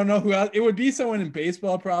 I don't know who else. It would be someone in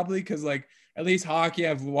baseball probably, because like at least hockey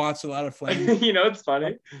I've watched a lot of Flames. You know, it's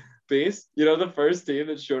funny. Base, you know, the first team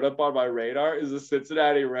that showed up on my radar is the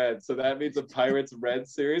Cincinnati Reds. So that means a Pirates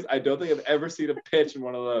Reds series. I don't think I've ever seen a pitch in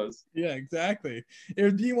one of those. Yeah, exactly. It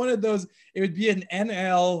would be one of those. It would be an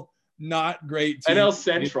NL not great team. NL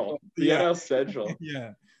Central. NL Central.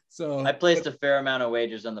 Yeah. So I placed a fair amount of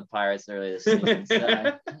wagers on the Pirates earlier this season.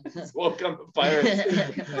 So. Welcome the Pirates.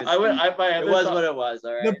 It was what it was.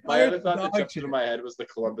 All right. My other thought that jumped into my head was the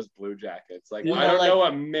Columbus Blue Jackets. Like, I don't know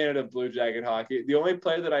a minute of Blue Jacket hockey. The only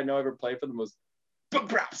player that I know ever played for them was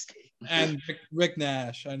Bobrovsky. And Rick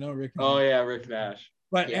Nash. I know Rick Nash. Oh yeah, Rick Nash.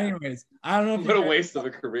 But anyways, I don't know if what a waste of a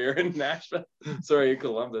career in Nashville. Sorry,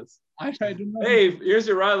 Columbus. I tried to know. Hey, here's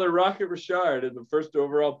your Ryler Rocket Richard in the first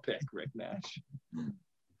overall pick, Rick Nash.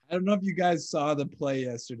 I don't know if you guys saw the play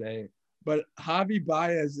yesterday, but Javi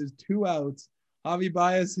Baez is 2 outs. Javi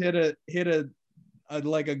Baez hit a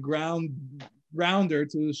grounder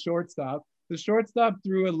to the shortstop. The shortstop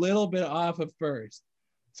threw a little bit off of first,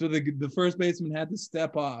 so the first baseman had to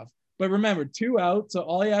step off. But remember, 2 outs, so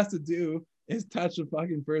all he has to do is touch the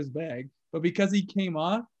fucking first bag. But because he came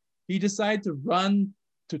off, he decided to run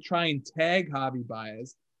to try and tag Javi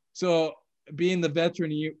Baez. So being the veteran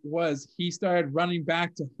he started running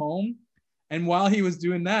back to home. And while he was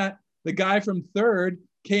doing that, the guy from third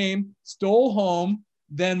came, stole home.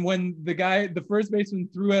 Then when the first baseman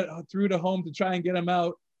threw to home to try and get him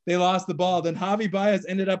out, they lost the ball. Then Javi Baez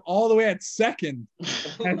ended up all the way at second.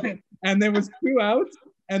 and there was 2 outs.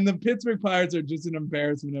 And the Pittsburgh Pirates are just an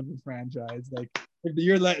embarrassment of a franchise. Like, if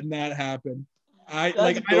you're letting that happen. I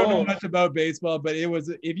don't know much about baseball, but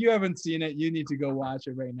if you haven't seen it, you need to go watch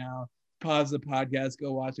it right now. Pause the podcast,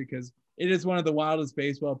 go watch it, because it is one of the wildest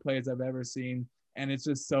baseball plays I've ever seen. And it's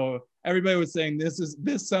just so everybody was saying this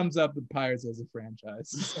sums up the Pirates as a franchise.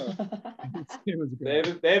 So it was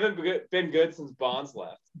great. They haven't been good since Bonds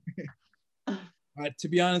left. To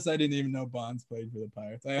be honest, I didn't even know Bonds played for the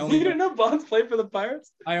Pirates. You didn't know Bonds played for the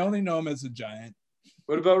Pirates? I only know him as a Giant.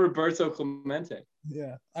 What about Roberto Clemente?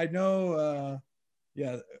 Yeah, I know.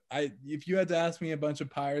 If you had to ask me a bunch of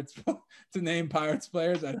Pirates to name Pirates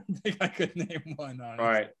players, I don't think I could name one. Honestly.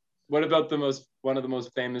 All right. What about one of the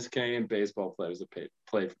most famous Canadian baseball players that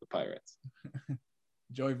played for the Pirates?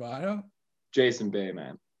 Joey Votto? Jason Bay,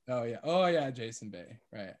 man. Oh yeah, Jason Bay.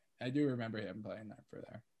 Right. I do remember him playing that for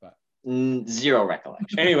there, but zero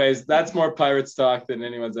recollection. Anyways, that's more Pirates talk than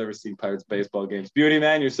anyone's ever seen Pirates baseball games. Beauty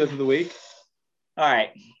man, your sip of the week. All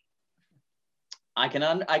right. I can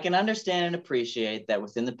understand and appreciate that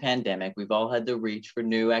within the pandemic, we've all had to reach for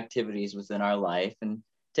new activities within our life and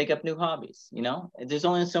take up new hobbies. You know, there's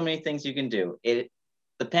only so many things you can do. The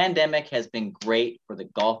pandemic has been great for the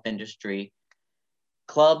golf industry.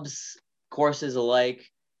 Clubs, courses alike,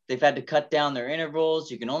 they've had to cut down their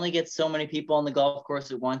intervals. You can only get so many people on the golf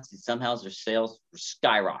course at once. And somehow their sales are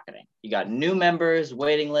skyrocketing. You got new members,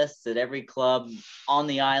 waiting lists at every club on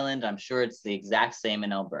the island. I'm sure it's the exact same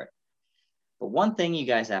in Alberta. But one thing you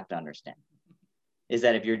guys have to understand is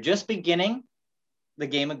that if you're just beginning the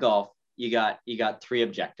game of golf, you got three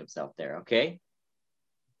objectives out there, okay?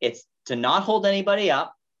 It's to not hold anybody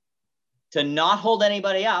up, and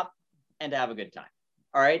to have a good time.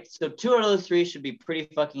 All right? So 2 out of those 3 should be pretty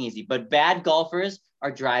fucking easy. But bad golfers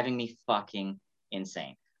are driving me fucking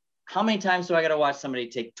insane. How many times do I got to watch somebody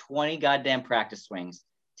take 20 goddamn practice swings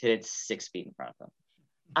to hit 6 feet in front of them?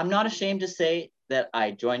 I'm not ashamed to say that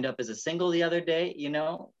I joined up as a single the other day, you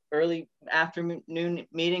know, early afternoon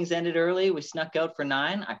meetings ended early. We snuck out for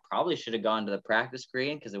 9. I probably should have gone to the practice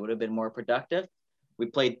green because it would have been more productive. We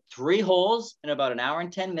played 3 holes in about an hour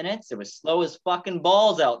and 10 minutes. It was slow as fucking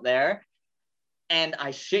balls out there. And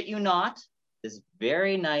I shit you not, this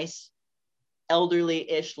very nice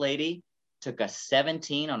elderly-ish lady took a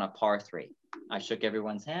 17 on a par 3. I shook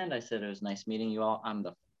everyone's hand. I said, it was nice meeting you all. I'm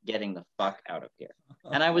getting the fuck out of here.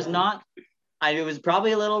 And it was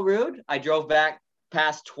probably a little rude. I drove back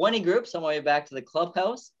past 20 groups on my way back to the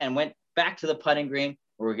clubhouse and went back to the putting green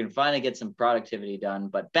where we can finally get some productivity done.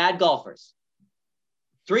 But bad golfers,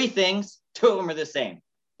 3 things, 2 of them are the same.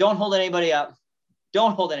 Don't hold anybody up.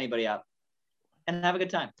 And have a good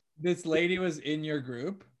time. This lady was in your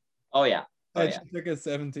group? Oh, yeah. She took a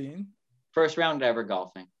 17? First round ever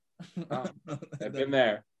golfing. Oh, I've been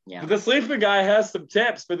there. Yeah. The sleeping guy has some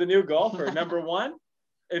tips for the new golfer. Number 1,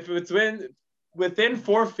 if it's within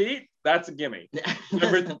 4 feet, that's a gimme.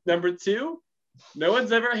 Number 2, no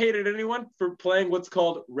one's ever hated anyone for playing what's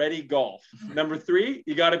called ready golf. Number 3,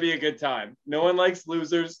 you got to be a good time. No one likes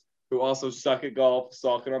losers who also suck at golf,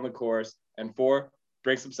 sulking on the course. And 4,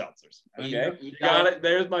 bring some seltzers. Okay, you got it.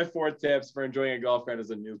 There's my 4 tips for enjoying a golf round as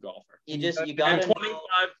a new golfer. You got and 25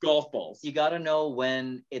 golf balls. You got to know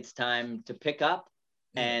when it's time to pick up.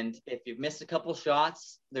 And if you've missed a couple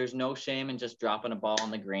shots, there's no shame in just dropping a ball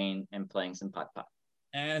on the green and playing some putt-putt.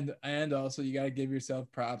 And also you got to give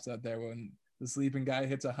yourself props out there when the sleeping guy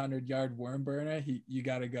hits a 100-yard worm burner. You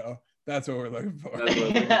got to go. That's what we're looking for. And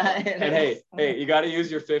hey, you got to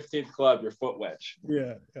use your 15th club, your foot wedge.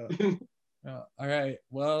 Yeah. All right.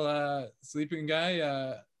 Well, sleeping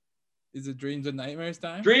guy, is it dreams and nightmares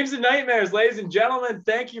time? Dreams and nightmares, ladies and gentlemen.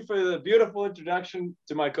 Thank you for the beautiful introduction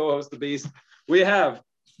to my co-host, The Beast. We have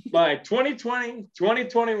my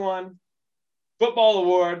 2020-2021 football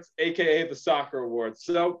awards, aka the soccer awards.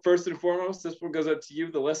 So first and foremost, this one goes out to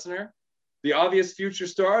you, the listener, the obvious future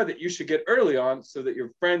star that you should get early on so that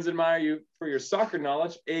your friends admire you for your soccer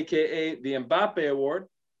knowledge, aka the Mbappe Award.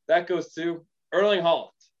 That goes to Erling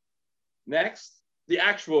Haaland. Next, the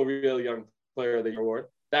actual real young player of the year award.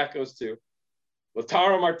 That goes to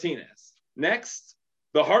Lautaro Martinez. Next,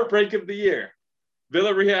 the heartbreak of the year.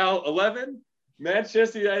 Villarreal 11,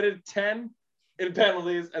 Manchester United 10 in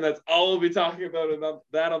penalties, and that's all we'll be talking about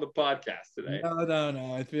that on the podcast today.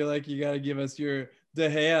 No. I feel like you got to give us your De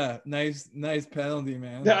Gea. Nice penalty,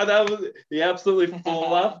 man. No, that was he absolutely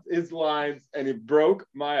fluffed his lines, and he broke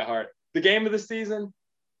my heart. The game of the season,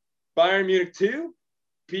 Bayern Munich 2,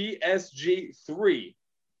 PSG 3.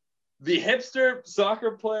 The hipster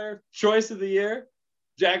soccer player choice of the year,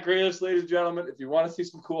 Jack Grealish, ladies and gentlemen. If you want to see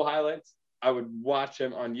some cool highlights, I would watch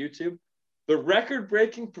him on YouTube. The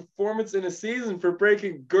record-breaking performance in a season for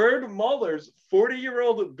breaking Gerd Muller's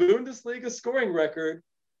 40-year-old Bundesliga scoring record,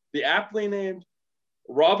 the aptly named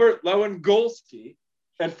Robert Lewandowski.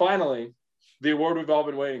 And finally, the award we've all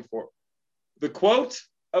been waiting for, the quote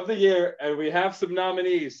of the year, and we have some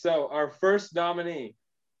nominees. So our first nominee,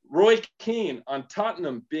 Roy Keane on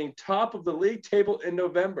Tottenham being top of the league table in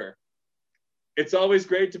November. It's always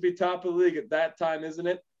great to be top of the league at that time, isn't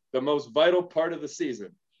it? The most vital part of the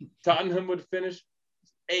season. Tottenham would finish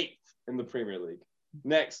 8th in the Premier League.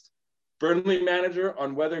 Next, Burnley manager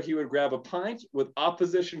on whether he would grab a pint with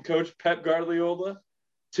opposition coach Pep Guardiola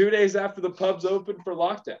 2 days after the pubs opened for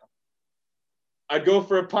lockdown. I'd go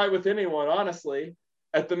for a pint with anyone, honestly.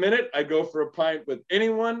 At the minute, I'd go for a pint with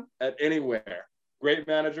anyone at anywhere. Great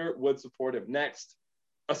manager, would support him. Next,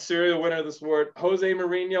 a serial winner of this award, Jose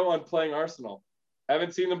Mourinho on playing Arsenal.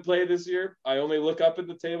 Haven't seen them play this year. I only look up at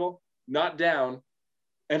the table, not down.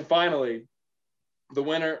 And finally, the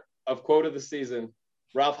winner of quote of the season,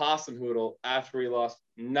 Ralph Hasenhüttl, after he lost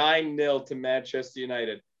 9-0 to Manchester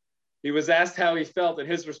United. He was asked how he felt, and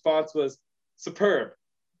his response was, superb.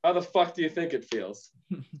 How the fuck do you think it feels?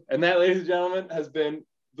 And that, ladies and gentlemen, has been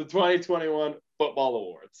the 2021 Football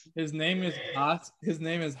Awards. His name is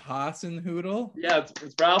Hasenhüttl. Yeah,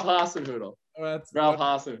 it's Ralph Hasenhüttl. Ralph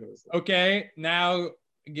Hasenhüttl. Okay, now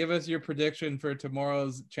give us your prediction for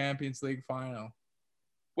tomorrow's Champions League final.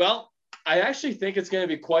 Well, I actually think it's going to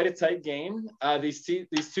be quite a tight game. These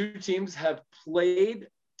two teams have played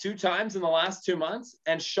 2 times in the last 2 months,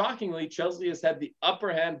 and shockingly, Chelsea has had the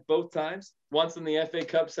upper hand both times. Once in the FA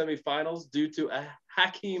Cup semifinals due to a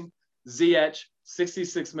Hakim Ziyech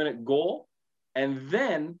 66-minute goal, and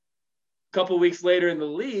then a couple weeks later in the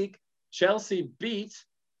league, Chelsea beat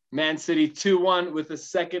Man City 2-1 with a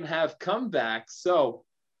second half comeback. So,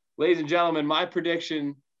 ladies and gentlemen, my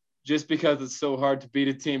prediction, just because it's so hard to beat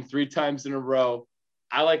a team 3 times in a row,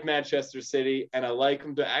 I like Manchester City, and I like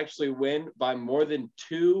them to actually win by more than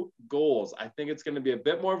 2 goals. I think it's going to be a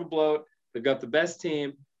bit more of a blowout. They've got the best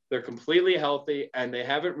team. They're completely healthy, and they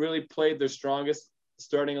haven't really played their strongest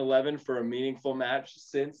starting 11 for a meaningful match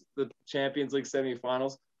since the Champions League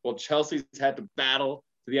semifinals. Well, Chelsea's had to battle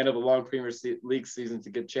to the end of a long Premier League season to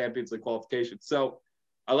get Champions League qualification. So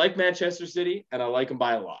I like Manchester City, and I like them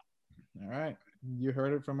by a lot. All right. You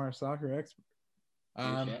heard it from our soccer expert.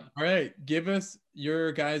 Okay. All right. Give us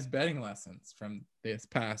your guys' betting lessons from this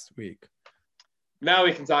past week. Now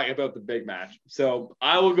we can talk about the big match. So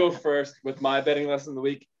I will go first with my betting lesson of the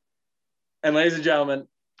week. And ladies and gentlemen,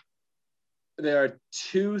 there are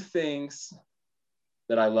 2 things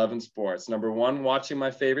that I love in sports. Number 1, watching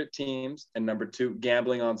my favorite teams, and number 2,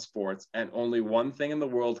 gambling on sports. And only one thing in the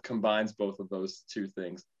world combines both of those 2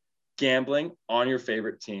 things: gambling on your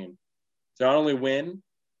favorite team. To not only win,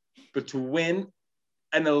 but to win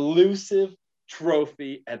an elusive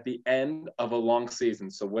trophy at the end of a long season.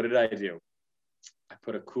 So what did I do? I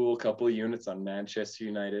put a cool couple of units on Manchester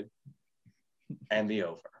United and the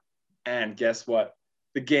over. And guess what?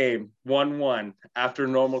 The game 1-1 after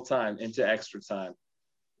normal time into extra time.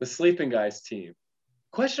 The Sleeping Guys team,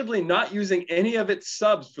 questionably not using any of its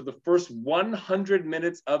subs for the first 100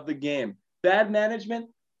 minutes of the game. Bad management?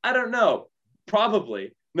 I don't know.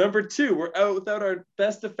 Probably. Number 2, we're out without our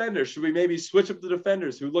best defender. Should we maybe switch up the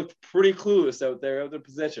defenders who looked pretty clueless out there of their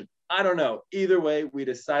position? I don't know. Either way, we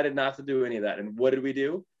decided not to do any of that. And what did we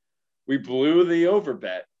do? We blew the over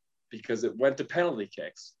bet because it went to penalty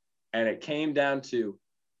kicks. And it came down to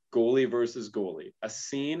goalie versus goalie, a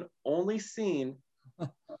scene only seen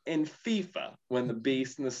in FIFA when the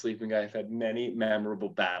Beast and the Sleeping Guy have had many memorable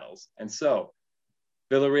battles. And so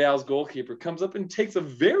Villarreal's goalkeeper comes up and takes a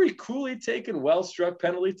very coolly taken, well-struck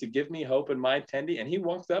penalty to give me hope in my attendee. And he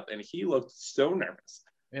walked up and he looked so nervous.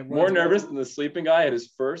 More nervous than the Sleeping Guy at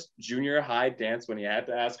his first junior high dance when he had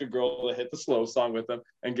to ask a girl to hit the slow song with him.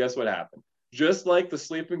 And guess what happened? Just like the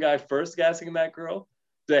Sleeping Guy first gassing that girl,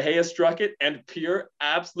 De Gea struck it, and pure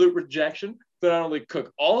absolute rejection that not only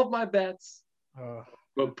cook all of my bets,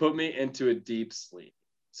 but put me into a deep sleep.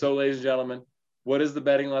 So, ladies and gentlemen, what is the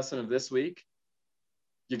betting lesson of this week?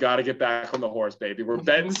 You got to get back on the horse, baby. We're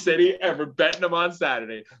betting City, and we're betting them on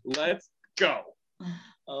Saturday. Let's go.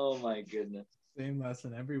 Oh, my goodness. Same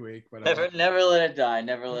lesson every week. But Never let it die.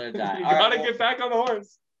 Never let it die. You got to get back on the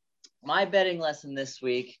horse. My betting lesson this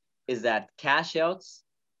week is that cash outs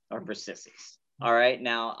are for sissies. All right.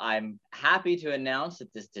 Now, I'm happy to announce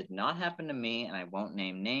that this did not happen to me, and I won't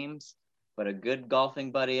name names, but a good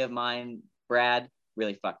golfing buddy of mine, Brad,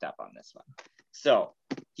 really fucked up on this one. So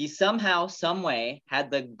he somehow, some way, had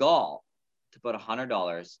the gall to put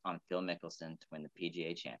 $100 on Phil Mickelson to win the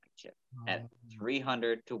PGA Championship at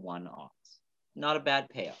 300 to 1 odds. Not a bad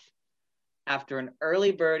payoff. After an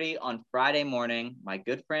early birdie on Friday morning, my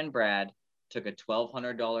good friend Brad took a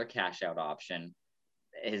 $1,200 cash out option,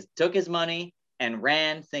 took his money, and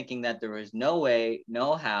ran thinking that there was no way,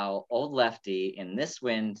 no how, old lefty in this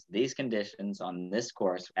wind, these conditions, on this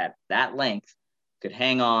course, at that length, could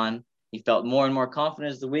hang on He felt more and more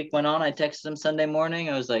confident as the week went on. I texted him Sunday morning.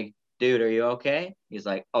 I was like, dude, are you okay? He's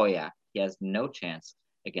like, oh, yeah. He has no chance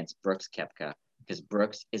against Brooks Koepka because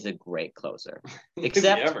Brooks is a great closer.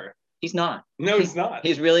 Except he's not. No, he's not.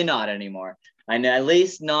 He's really not anymore. And at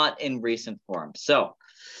least not in recent form. So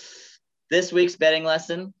this week's betting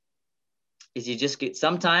lesson is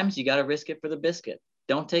sometimes you got to risk it for the biscuit.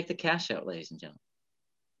 Don't take the cash out, ladies and gentlemen.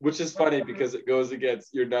 Which is funny because it goes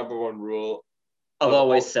against your number one rule of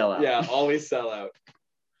always sell out. Yeah, always sell out.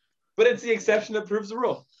 But it's the exception that proves the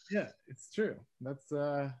rule. Yeah, it's true. That's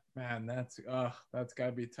man, that's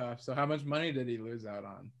gotta be tough. So how much money did he lose out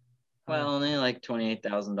on? Well, only like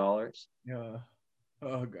 $28,000. Yeah.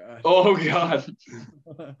 Oh god. Oh god.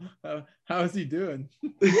 How is he doing?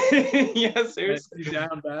 Yeah, seriously. Is he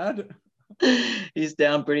down bad? He's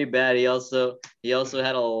down pretty bad. He also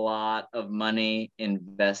had a lot of money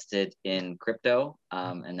invested in crypto,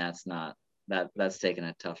 and that's taken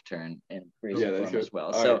a tough turn in recent form as well.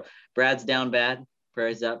 All so right. Brad's down bad.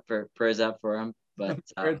 Prayers up for him. But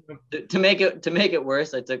to make it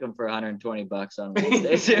worse, I took him for $120 on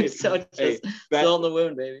Wednesday. So just still in the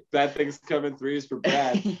wound, baby. Bad things come in threes for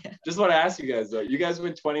Brad. Yeah. Just want to ask you guys though. You guys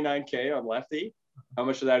win $29K on lefty. How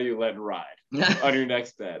much of that are you letting ride on your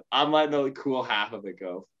next bet? I'm letting the cool half of it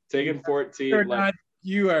go. Taking 14.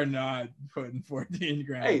 You are not putting 14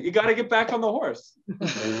 grand. Hey, you got to get back on the horse.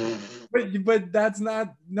 but that's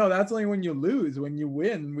only when you lose. When you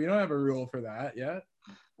win, we don't have a rule for that yet.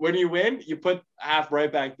 When you win, you put half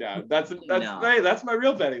right back down. That's my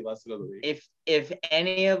real betting lesson of the week. If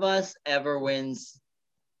any of us ever wins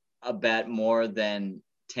a bet more than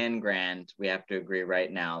 10 grand, we have to agree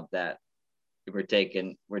right now that we're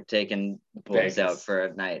taking the boys out for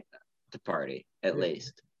a night to party at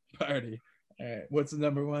least. Party. All right. What's the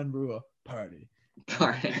number one rule? Party.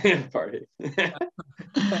 Party. Party.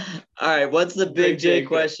 All right. What's the Big J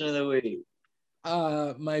question of the week?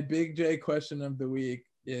 My Big J question of the week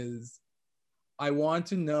is, I want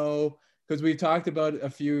to know, because we've talked about a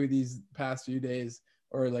few of these past few days,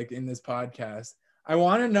 or like in this podcast. I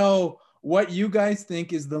want to know what you guys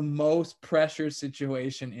think is the most pressure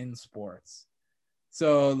situation in sports.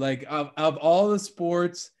 So like of all the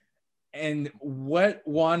sports, and what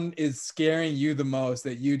one is scaring you the most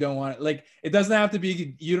that you don't want? Like, it doesn't have to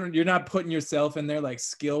be, you're not putting yourself in there like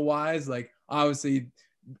skill wise. Like obviously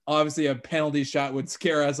a penalty shot would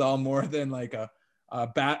scare us all more than like a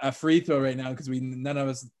free throw right now, because none of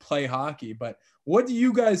us play hockey. But what do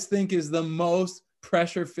you guys think is the most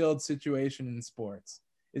pressure filled situation in sports?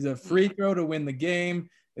 Is it a free throw to win the game?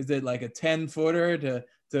 Is it like a 10-footer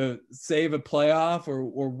to save a playoff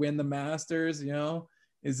or win the Masters? You know,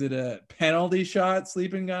 is it a penalty shot,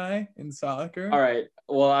 sleeping guy in soccer? All right.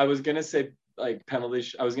 Well, I was gonna say like penalty.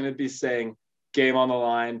 I was gonna be saying game on the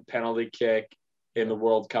line, penalty kick in the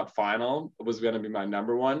World Cup final was gonna be my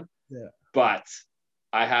number one. Yeah. But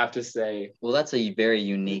I have to say, well, that's a very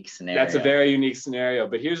unique scenario. That's a very unique scenario.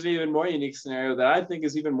 But here's an even more unique scenario that I think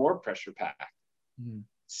is even more pressure packed.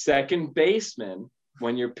 Second baseman,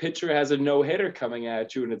 when your pitcher has a no-hitter coming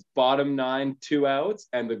at you and it's bottom 9, 2 outs,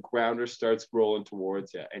 and the grounder starts rolling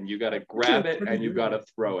towards you, and you got to grab it and you got to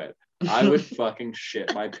throw it. I would fucking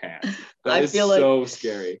shit my pants. That is so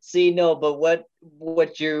scary. See, no, but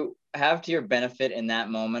what you have to your benefit in that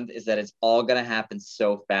moment is that it's all going to happen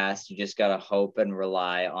so fast. You just got to hope and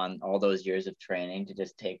rely on all those years of training to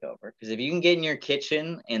just take over. Because if you can get in your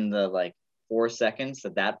kitchen in the like 4 seconds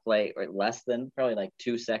that play, or less than probably like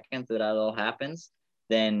 2 seconds that all happens,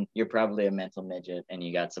 then you're probably a mental midget and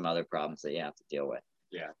you got some other problems that you have to deal with.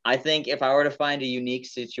 Yeah. I think if I were to find a unique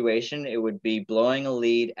situation, it would be blowing a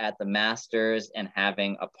lead at the Masters and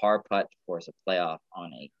having a par putt to force a playoff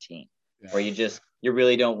on 18, where you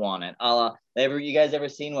really don't want it. You guys ever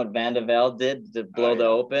seen what Van de Velde did to blow the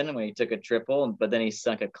Open when he took a triple, but then he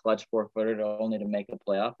sunk a clutch 4-footer only to make a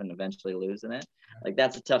playoff and eventually lose in it? Like,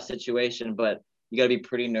 that's a tough situation, but you got to be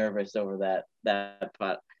pretty nervous over that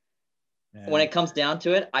putt. Yeah. When it comes down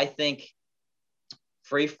to it, I think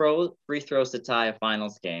free throws to tie a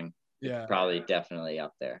finals game. Yeah, probably definitely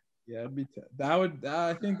up there. Yeah, it'd be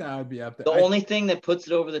I think that would be up there. The only thing that puts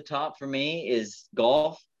it over the top for me is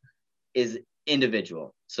golf is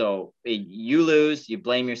individual. So you lose, you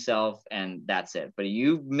blame yourself, and that's it. But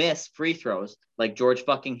you miss free throws like George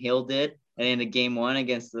fucking Hill did, and in a game 1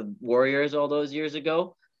 against the Warriors all those years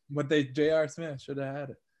ago. But J.R. Smith should have had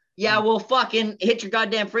it. Yeah, well, fucking hit your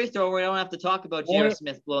goddamn free throw where we don't have to talk about J.R.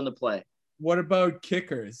 Smith blowing the play. What about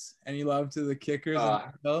kickers? Any love to the kickers?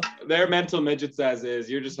 They're mental midgets as is.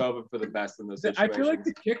 You're just hoping for the best in those situations. I feel like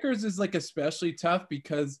the kickers is like especially tough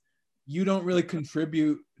because you don't really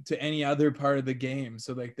contribute to any other part of the game.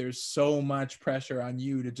 So like there's so much pressure on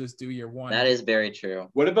you to just do your one. That is very true.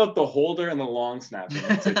 What about the holder and the long snapper in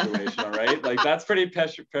that situation? All right, like that's pretty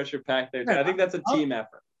pressure packed there. I think that's a team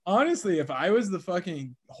effort. Honestly, if I was the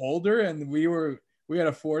fucking holder and we had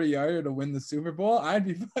a 40-yarder to win the Super Bowl, I'd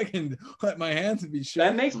be fucking let my hands be shut.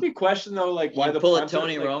 That makes me question though, like why You the pull a punter,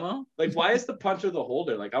 Tony Romo? Like why is the punter the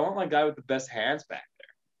holder? Like I want my guy with the best hands back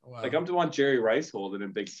there. Wow. Like I'm to want Jerry Rice holding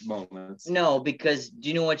in big moments. No, because do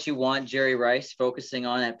you know what you want Jerry Rice focusing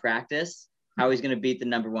on at practice? How he's going to beat the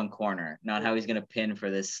number one corner, not how he's going to pin for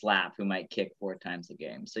this slap who might kick 4 times a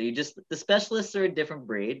game. So the specialists are a different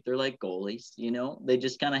breed. They're like goalies, they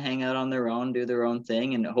just kind of hang out on their own, do their own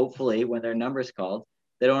thing. And hopefully when their number's called,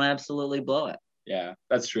 they don't absolutely blow it. Yeah,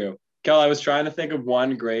 that's true. Kel, I was trying to think of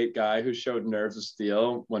one great guy who showed nerves of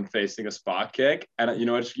steel when facing a spot kick. And you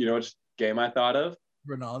know which game I thought of?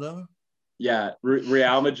 Ronaldo? Yeah,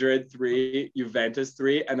 Real Madrid 3, Juventus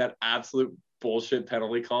 3, and that absolute bullshit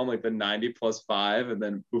penalty call, like the 90+5, and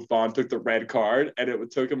then Buffon took the red card, and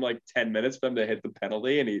it took him like 10 minutes for him to hit the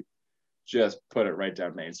penalty, and he just put it right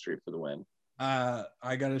down Main Street for the win. I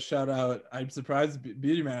got to shout out. I'm surprised,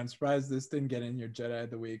 Beauty Man. I'm surprised this didn't get in your Jedi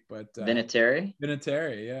of the Week, but Vinatieri?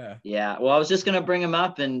 Vinatieri, yeah. Yeah. Well, I was just gonna bring him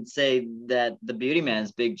up and say that the Beauty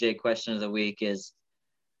Man's Big J question of the week is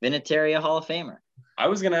Vinatieri a Hall of Famer? I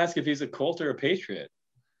was gonna ask if he's a Colt or a Patriot.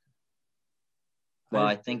 Well,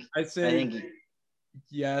 I think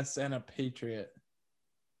yes, and a Patriot.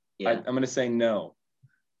 Yeah. I'm gonna say no.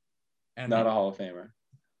 And not a Hall of Famer.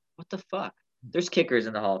 What the fuck? There's kickers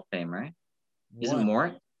in the Hall of Fame, right? Isn't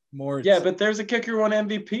Mort? Mort. Yeah, but there's a kicker who won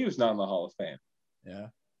MVP who's not in the Hall of Fame. Yeah.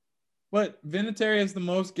 But Vinatieri has the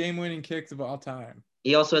most game-winning kicks of all time.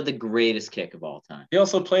 He also had the greatest kick of all time. He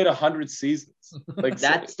also played 100 seasons. Like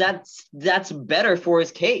that's better for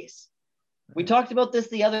his case. We talked about this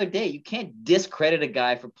the other day. You can't discredit a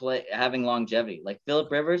guy for having longevity. Like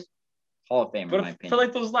Phillip Rivers, Hall of Famer, in my opinion. For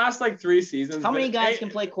like those last 3 seasons. How many guys can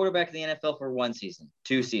play quarterback in the NFL for 1 season,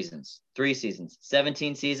 2 seasons, 3 seasons,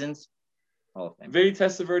 17 seasons? Hall of Fame. Vinny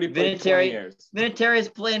Testaverde played 20 years. Vinatieri's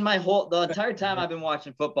playing the entire time I've been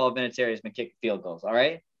watching football. Vinatieri's been kicking field goals. All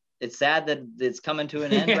right. It's sad that it's coming to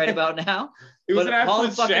an end right about now. It was an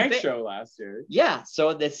absolute shank show last year. Yeah, so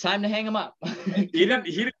it's time to hang him up. He didn't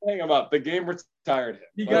hang him up. The game retired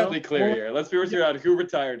him. Let's be clear here. Let's figure out who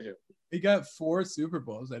retired him. He got 4 Super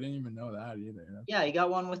Bowls. I didn't even know that either. Yeah, he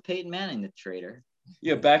got one with Peyton Manning, the traitor.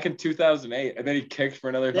 Yeah, back in 2008, and then he kicked for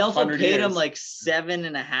another 100 years. They also paid him like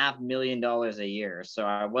 $7.5 million a year, so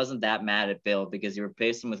I wasn't that mad at Bill because he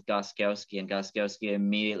replaced him with Gostkowski, and Gostkowski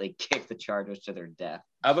immediately kicked the Chargers to their death.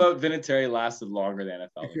 How about Vinatieri lasted longer than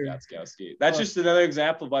NFL than Gostkowski? That's just another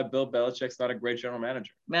example of why Bill Belichick's not a great general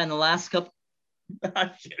manager. Man, the last couple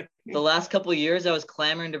of years, I was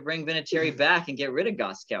clamoring to bring Vinatieri back and get rid of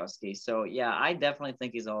Gostkowski. So, yeah, I definitely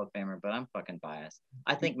think he's a Hall of Famer, but I'm fucking biased.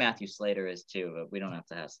 I think Matthew Slater is too, but we don't have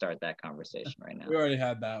to start that conversation right now. We already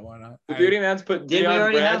had that one. The Beauty Man's put Did Deion we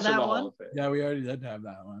already Branch have that in the one? Hall of Fame. Yeah, we already did have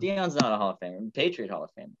that one. Deion's not a Hall of Famer. Patriot Hall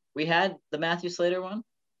of Fame. We had the Matthew Slater one,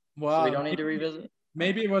 well, so we don't need to revisit.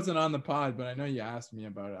 Maybe it wasn't on the pod, but I know you asked me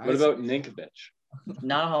about it. What about Ninkovich?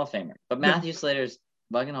 Not a Hall of Famer, but Matthew Slater's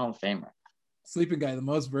bugging Hall of Famer. Sleeping guy, the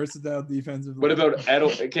most versatile defensive. What about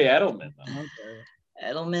Edelman? Okay, Edelman. Okay.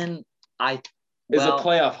 Edelman, is a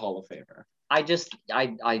playoff Hall of Famer. I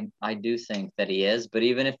do think that he is, but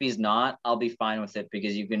even if he's not, I'll be fine with it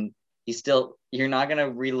because you're not going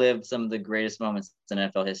to relive some of the greatest moments in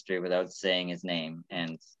NFL history without saying his name.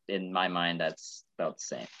 And in my mind, that's about the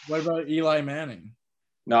same. What about Eli Manning?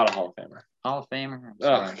 Not a Hall of Famer. Hall of Famer.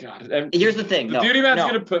 Oh God! And here's the thing. The Beauty Man's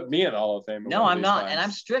gonna put me in the Hall of Fame. No, I'm not, and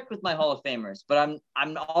I'm strict with my Hall of Famers. But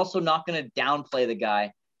I'm also not gonna downplay the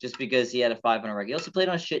guy just because he had a 500 record. He also played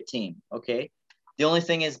on a shit team. Okay. The only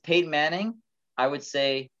thing is Peyton Manning. I would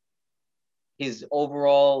say his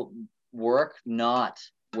overall work, not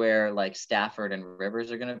where like Stafford and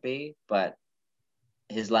Rivers are gonna be, but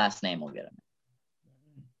his last name will get him.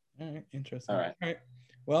 All right, interesting. All right.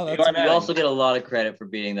 Well, you also get a lot of credit for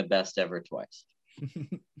beating the best ever twice.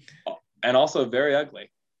 And also very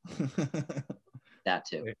ugly. That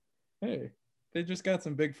too. Hey, they just got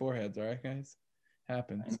some big foreheads, all right, guys?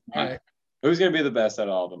 Happens. All right. Who's going to be the best out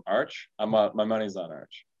of all of them? Arch? My money's on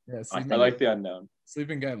Arch. Yeah, I like the unknown.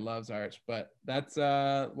 Sleeping Guy loves Arch, but that's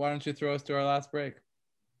why don't you throw us to our last break?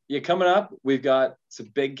 Yeah, coming up, we've got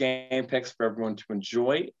some big game picks for everyone to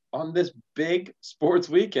enjoy on this big sports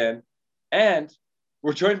weekend. And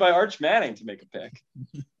we're joined by Arch Manning to make a pick.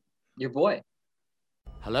 Your boy.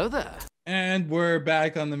 Hello there. And we're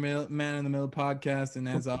back on the Man in the Middle podcast. And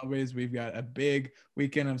as always, we've got a big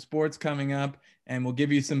weekend of sports coming up, and we'll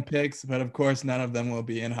give you some picks, but of course, none of them will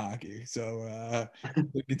be in hockey. So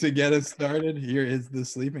to get us started, here is the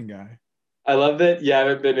sleeping guy. I love that you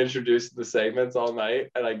haven't been introduced to the segments all night,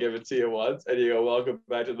 and I give it to you once, and you go, welcome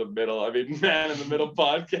back to the middle. I mean, Man in the Middle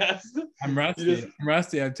podcast. I'm rusty. I'm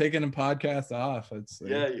rusty. I've taken a podcast off.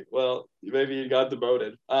 Yeah, well, maybe you got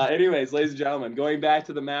demoted. Anyways, ladies and gentlemen, going back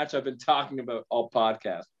to the match I've been talking about all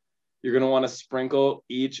podcast, you're going to want to sprinkle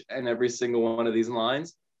each and every single one of these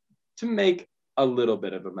lines to make a little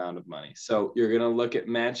bit of amount of money. So you're going to look at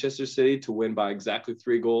Manchester City to win by exactly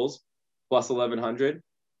 3 goals, plus 1,100.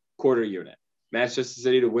 Quarter unit. Manchester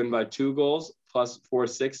City to win by 2 goals plus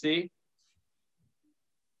 460,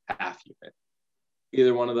 half unit.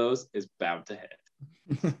 Either one of those is bound to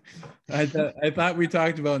hit. I thought we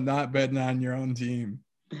talked about not betting on your own team.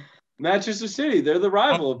 Manchester City, they're the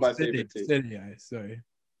rival of my favorite team. City, sorry.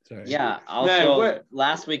 Yeah. Also,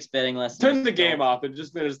 last week's betting lesson. Turn the game off and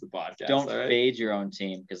just finish the podcast. Don't fade your own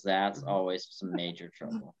team, because that's always some major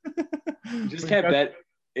trouble. You just can't bet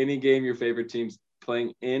any game your favorite team's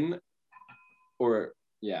playing in, or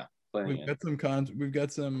playing in. We've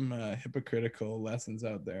got some hypocritical lessons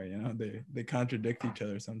out there. You know, they contradict each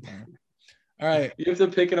other sometimes. All right, you have to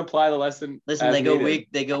pick and apply the lesson. Listen, they go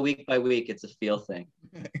week by week. It's a feel thing.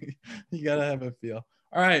 You gotta have a feel.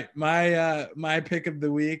 All right, my pick of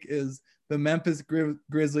the week is the Memphis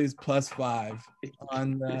Grizzlies +5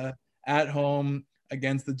 on at home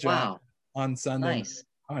against the Giants on Sunday. Nice.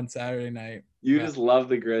 On Saturday night. You just love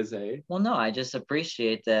the Grizz, eh? Well, no, I just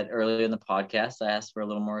appreciate that earlier in the podcast I asked for a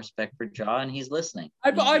little more respect for Ja, and he's listening.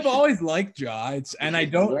 I've always liked Ja, I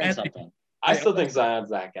still think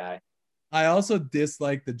Zion's that guy. I also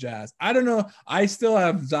dislike the Jazz. I don't know. I still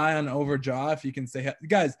have Zion over Ja, if you can say.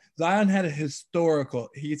 Guys, Zion had a historical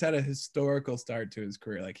start to his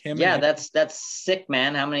career. Like him. Yeah, that's sick,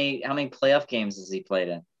 man. How many playoff games has he played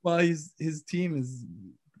in? Well, his team is.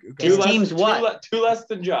 His team's what? Two less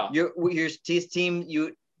than Ja. His team,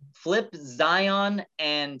 you flip Zion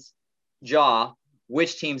and Ja.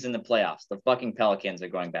 Which team's in the playoffs? The fucking Pelicans are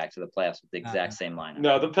going back to the playoffs with the exact same lineup.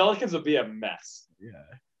 No, the Pelicans would be a mess.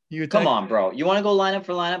 Yeah. Come on, bro. You want to go lineup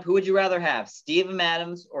for lineup? Who would you rather have, Steven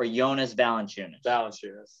Adams or Jonas Valanciunas?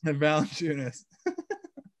 Valanciunas.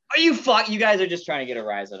 Are you You guys are just trying to get a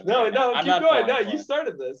rise out of me. No, keep going. No, you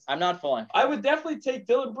started this. I'm not falling. I would definitely take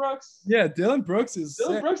Dillon Brooks. Yeah, Dillon Brooks is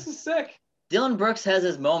sick. Dillon Brooks has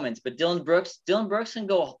his moments, but Dillon Brooks can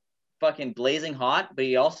go fucking blazing hot, but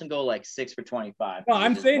he also can go like 6 for 25. No,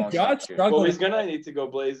 I'm saying Josh struggling. Well, he's gonna need to go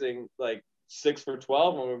blazing like 6 for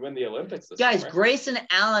 12 when we win the Olympics this Guys, summer. Grayson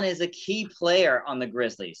Allen is a key player on the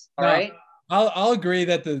Grizzlies. All right. I'll agree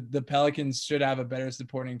that the Pelicans should have a better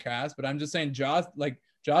supporting cast, but I'm just saying Josh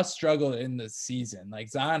struggled in the season. Like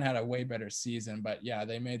Zion had a way better season, but yeah,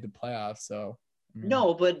 they made the playoffs. So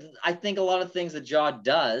No, but I think a lot of things that Ja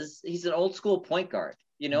does, he's an old school point guard.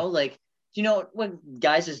 You know, like, you know what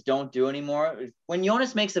guys just don't do anymore? When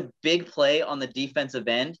Jonas makes a big play on the defensive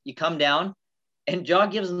end, you come down and Ja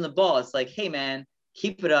gives him the ball. It's like, hey man,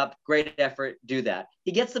 keep it up. Great effort. Do that.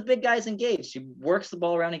 He gets the big guys engaged. He works the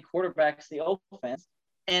ball around. He quarterbacks the offense,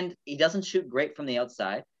 and he doesn't shoot great from the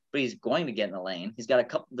outside, but he's going to get in the lane. He's got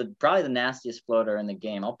probably the nastiest floater in the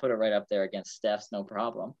game. I'll put it right up there against Steph's, no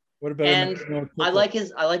problem. What about? And I like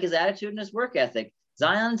his attitude and his work ethic.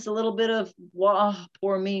 Zion's a little bit of,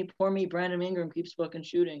 poor me. Brandon Ingram keeps fucking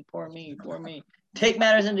shooting. Poor me. Take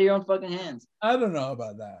matters into your own fucking hands. I don't know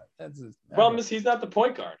about that. Problem is he's not the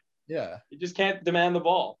point guard. Yeah. He just can't demand the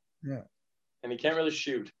ball. Yeah. And he can't really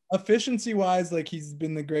shoot. Efficiency wise, like he's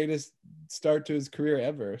been the greatest start to his career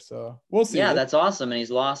ever. So we'll see. Yeah, that's awesome. And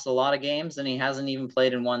he's lost a lot of games and he hasn't even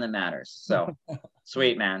played in one that matters. So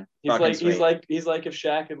sweet, man. He's like if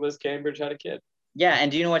Shaq and Liz Cambridge had a kid. Yeah,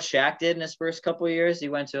 and do you know what Shaq did in his first couple of years? He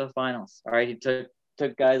went to the finals. All right, he took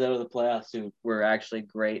guys out of the playoffs who were actually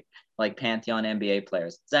great, like Pantheon NBA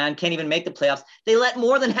players. Zion can't even make the playoffs. They let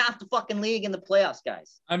more than half the fucking league in the playoffs,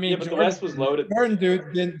 guys. I mean, but the West was loaded.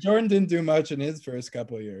 Jordan didn't do much in his first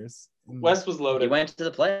couple of years. West was loaded. He went to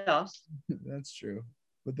the playoffs. That's true.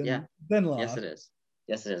 But then lost.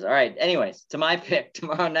 Yes, it is. All right. Anyways, to my pick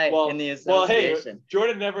tomorrow night in the association. Well, hey,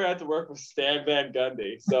 Jordan never had to work with Stan Van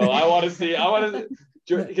Gundy, so I want to see.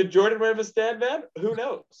 Could Jordan wear a Stan Van? Who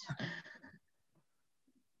knows?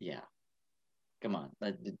 Yeah. Come on.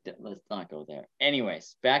 Let's not go there.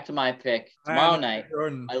 Anyways, back to my pick tomorrow night.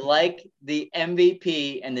 Jordan. I like the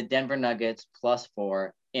MVP and the Denver Nuggets +4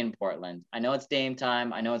 in Portland. I know it's Dame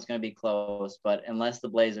time. I know it's going to be close, but unless the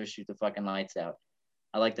Blazers shoot the fucking lights out,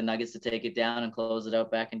 I like the Nuggets to take it down and close it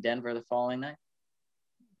out back in Denver the following night.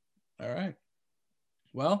 All right.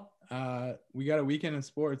 Well, we got a weekend of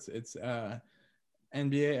sports. It's NBA,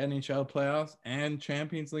 NHL playoffs, and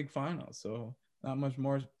Champions League finals. So not much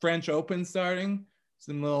more. French Open starting.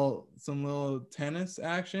 Some little tennis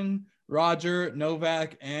action. Roger,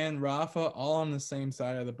 Novak, and Rafa all on the same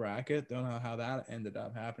side of the bracket. Don't know how that ended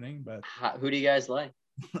up happening, but Who do you guys like?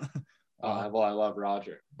 Well, I love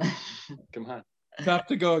Roger. Come on. Tough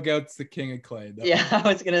to go against the King of Clay, though. Yeah, I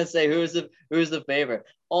was gonna say who's the favorite.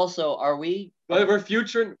 Also, are we? But we're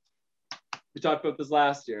future. We talked about this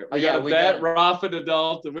last year. We got to bet Rafa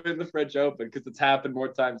Nadal to win the French Open because it's happened more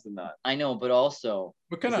times than not. I know, but also,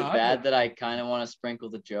 What is it bad that I kind of want to sprinkle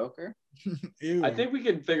the Joker? I think we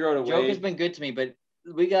can figure out a way. Joker's been good to me, but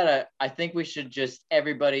I think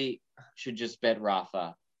everybody should just bet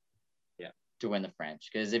Rafa. Yeah. To win the French,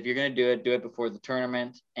 because if you're gonna do it before the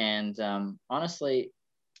tournament. And honestly,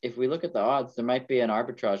 if we look at the odds, there might be an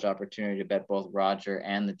arbitrage opportunity to bet both Roger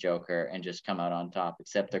and the Joker and just come out on top.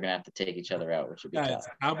 Except they're gonna have to take each other out, which would be tough.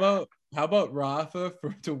 How about Rafa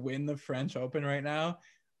to win the French Open right now?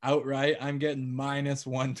 Outright, I'm getting minus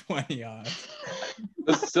 120 odds.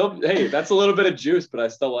 Hey, that's a little bit of juice, but I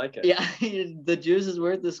still like it. Yeah, the juice is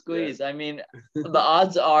worth the squeeze. Yeah. I mean, the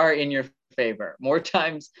odds are in your favor. More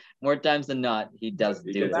times than not, he does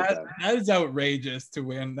do that. That is outrageous to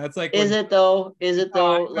win. That's like. Is it though?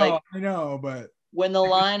 I know, but when the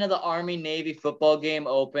line of the Army-Navy football game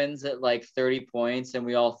opens at like 30 points, and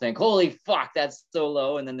we all think, "Holy fuck, that's so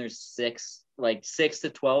low," and then there's 6 to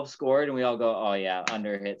 12 scored, and we all go, "Oh yeah,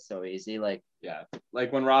 under hit so easy." Like, yeah,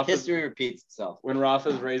 like when Rafa history repeats itself. When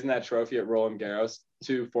Rafa's raising that trophy at Roland Garros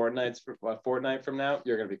fortnight from now,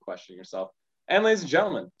 you're gonna be questioning yourself. And ladies and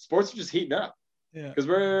gentlemen, sports are just heating up. Yeah, because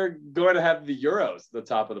we're going to have the Euros at the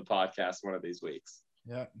top of the podcast one of these weeks.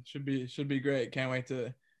 Yeah, should be great. Can't wait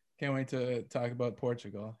to talk about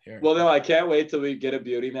Portugal here. Well, no, I can't wait till we get a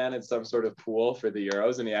beauty man in some sort of pool for the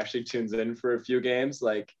Euros, and he actually tunes in for a few games,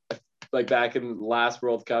 like back in the last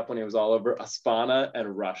World Cup when he was all over Astana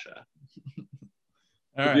and Russia.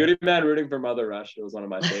 Beauty man rooting for Mother Russia was one of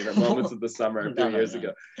my favorite moments of the summer a few years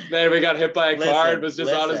ago. Man, we got hit by a car and was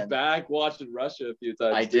just on his back watching Russia a few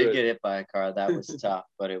times. I did get hit by a car. That was tough,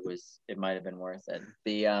 but it might have been worth it.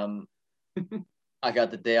 I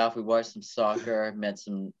got the day off. We watched some soccer, met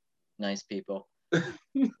some nice people.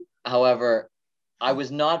 However, I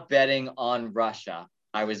was not betting on Russia.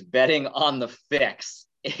 I was betting on the fix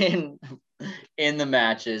in the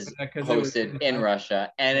matches hosted in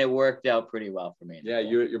Russia, and it worked out pretty well for me. Yeah,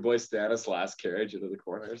 your boy Stanis last carriage into the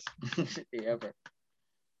corners. Ever.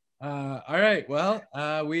 All right. Well,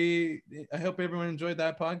 I hope everyone enjoyed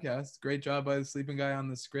that podcast. Great job by the sleeping guy on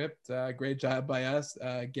the script. Great job by us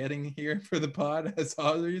getting here for the pod as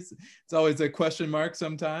always. It's always a question mark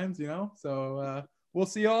sometimes, So we'll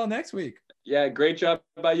see you all next week. Yeah, great job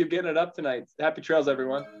by you getting it up tonight. Happy trails,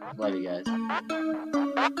 everyone. Love you guys.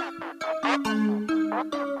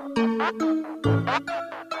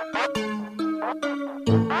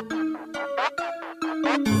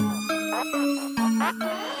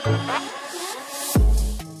 Thank you.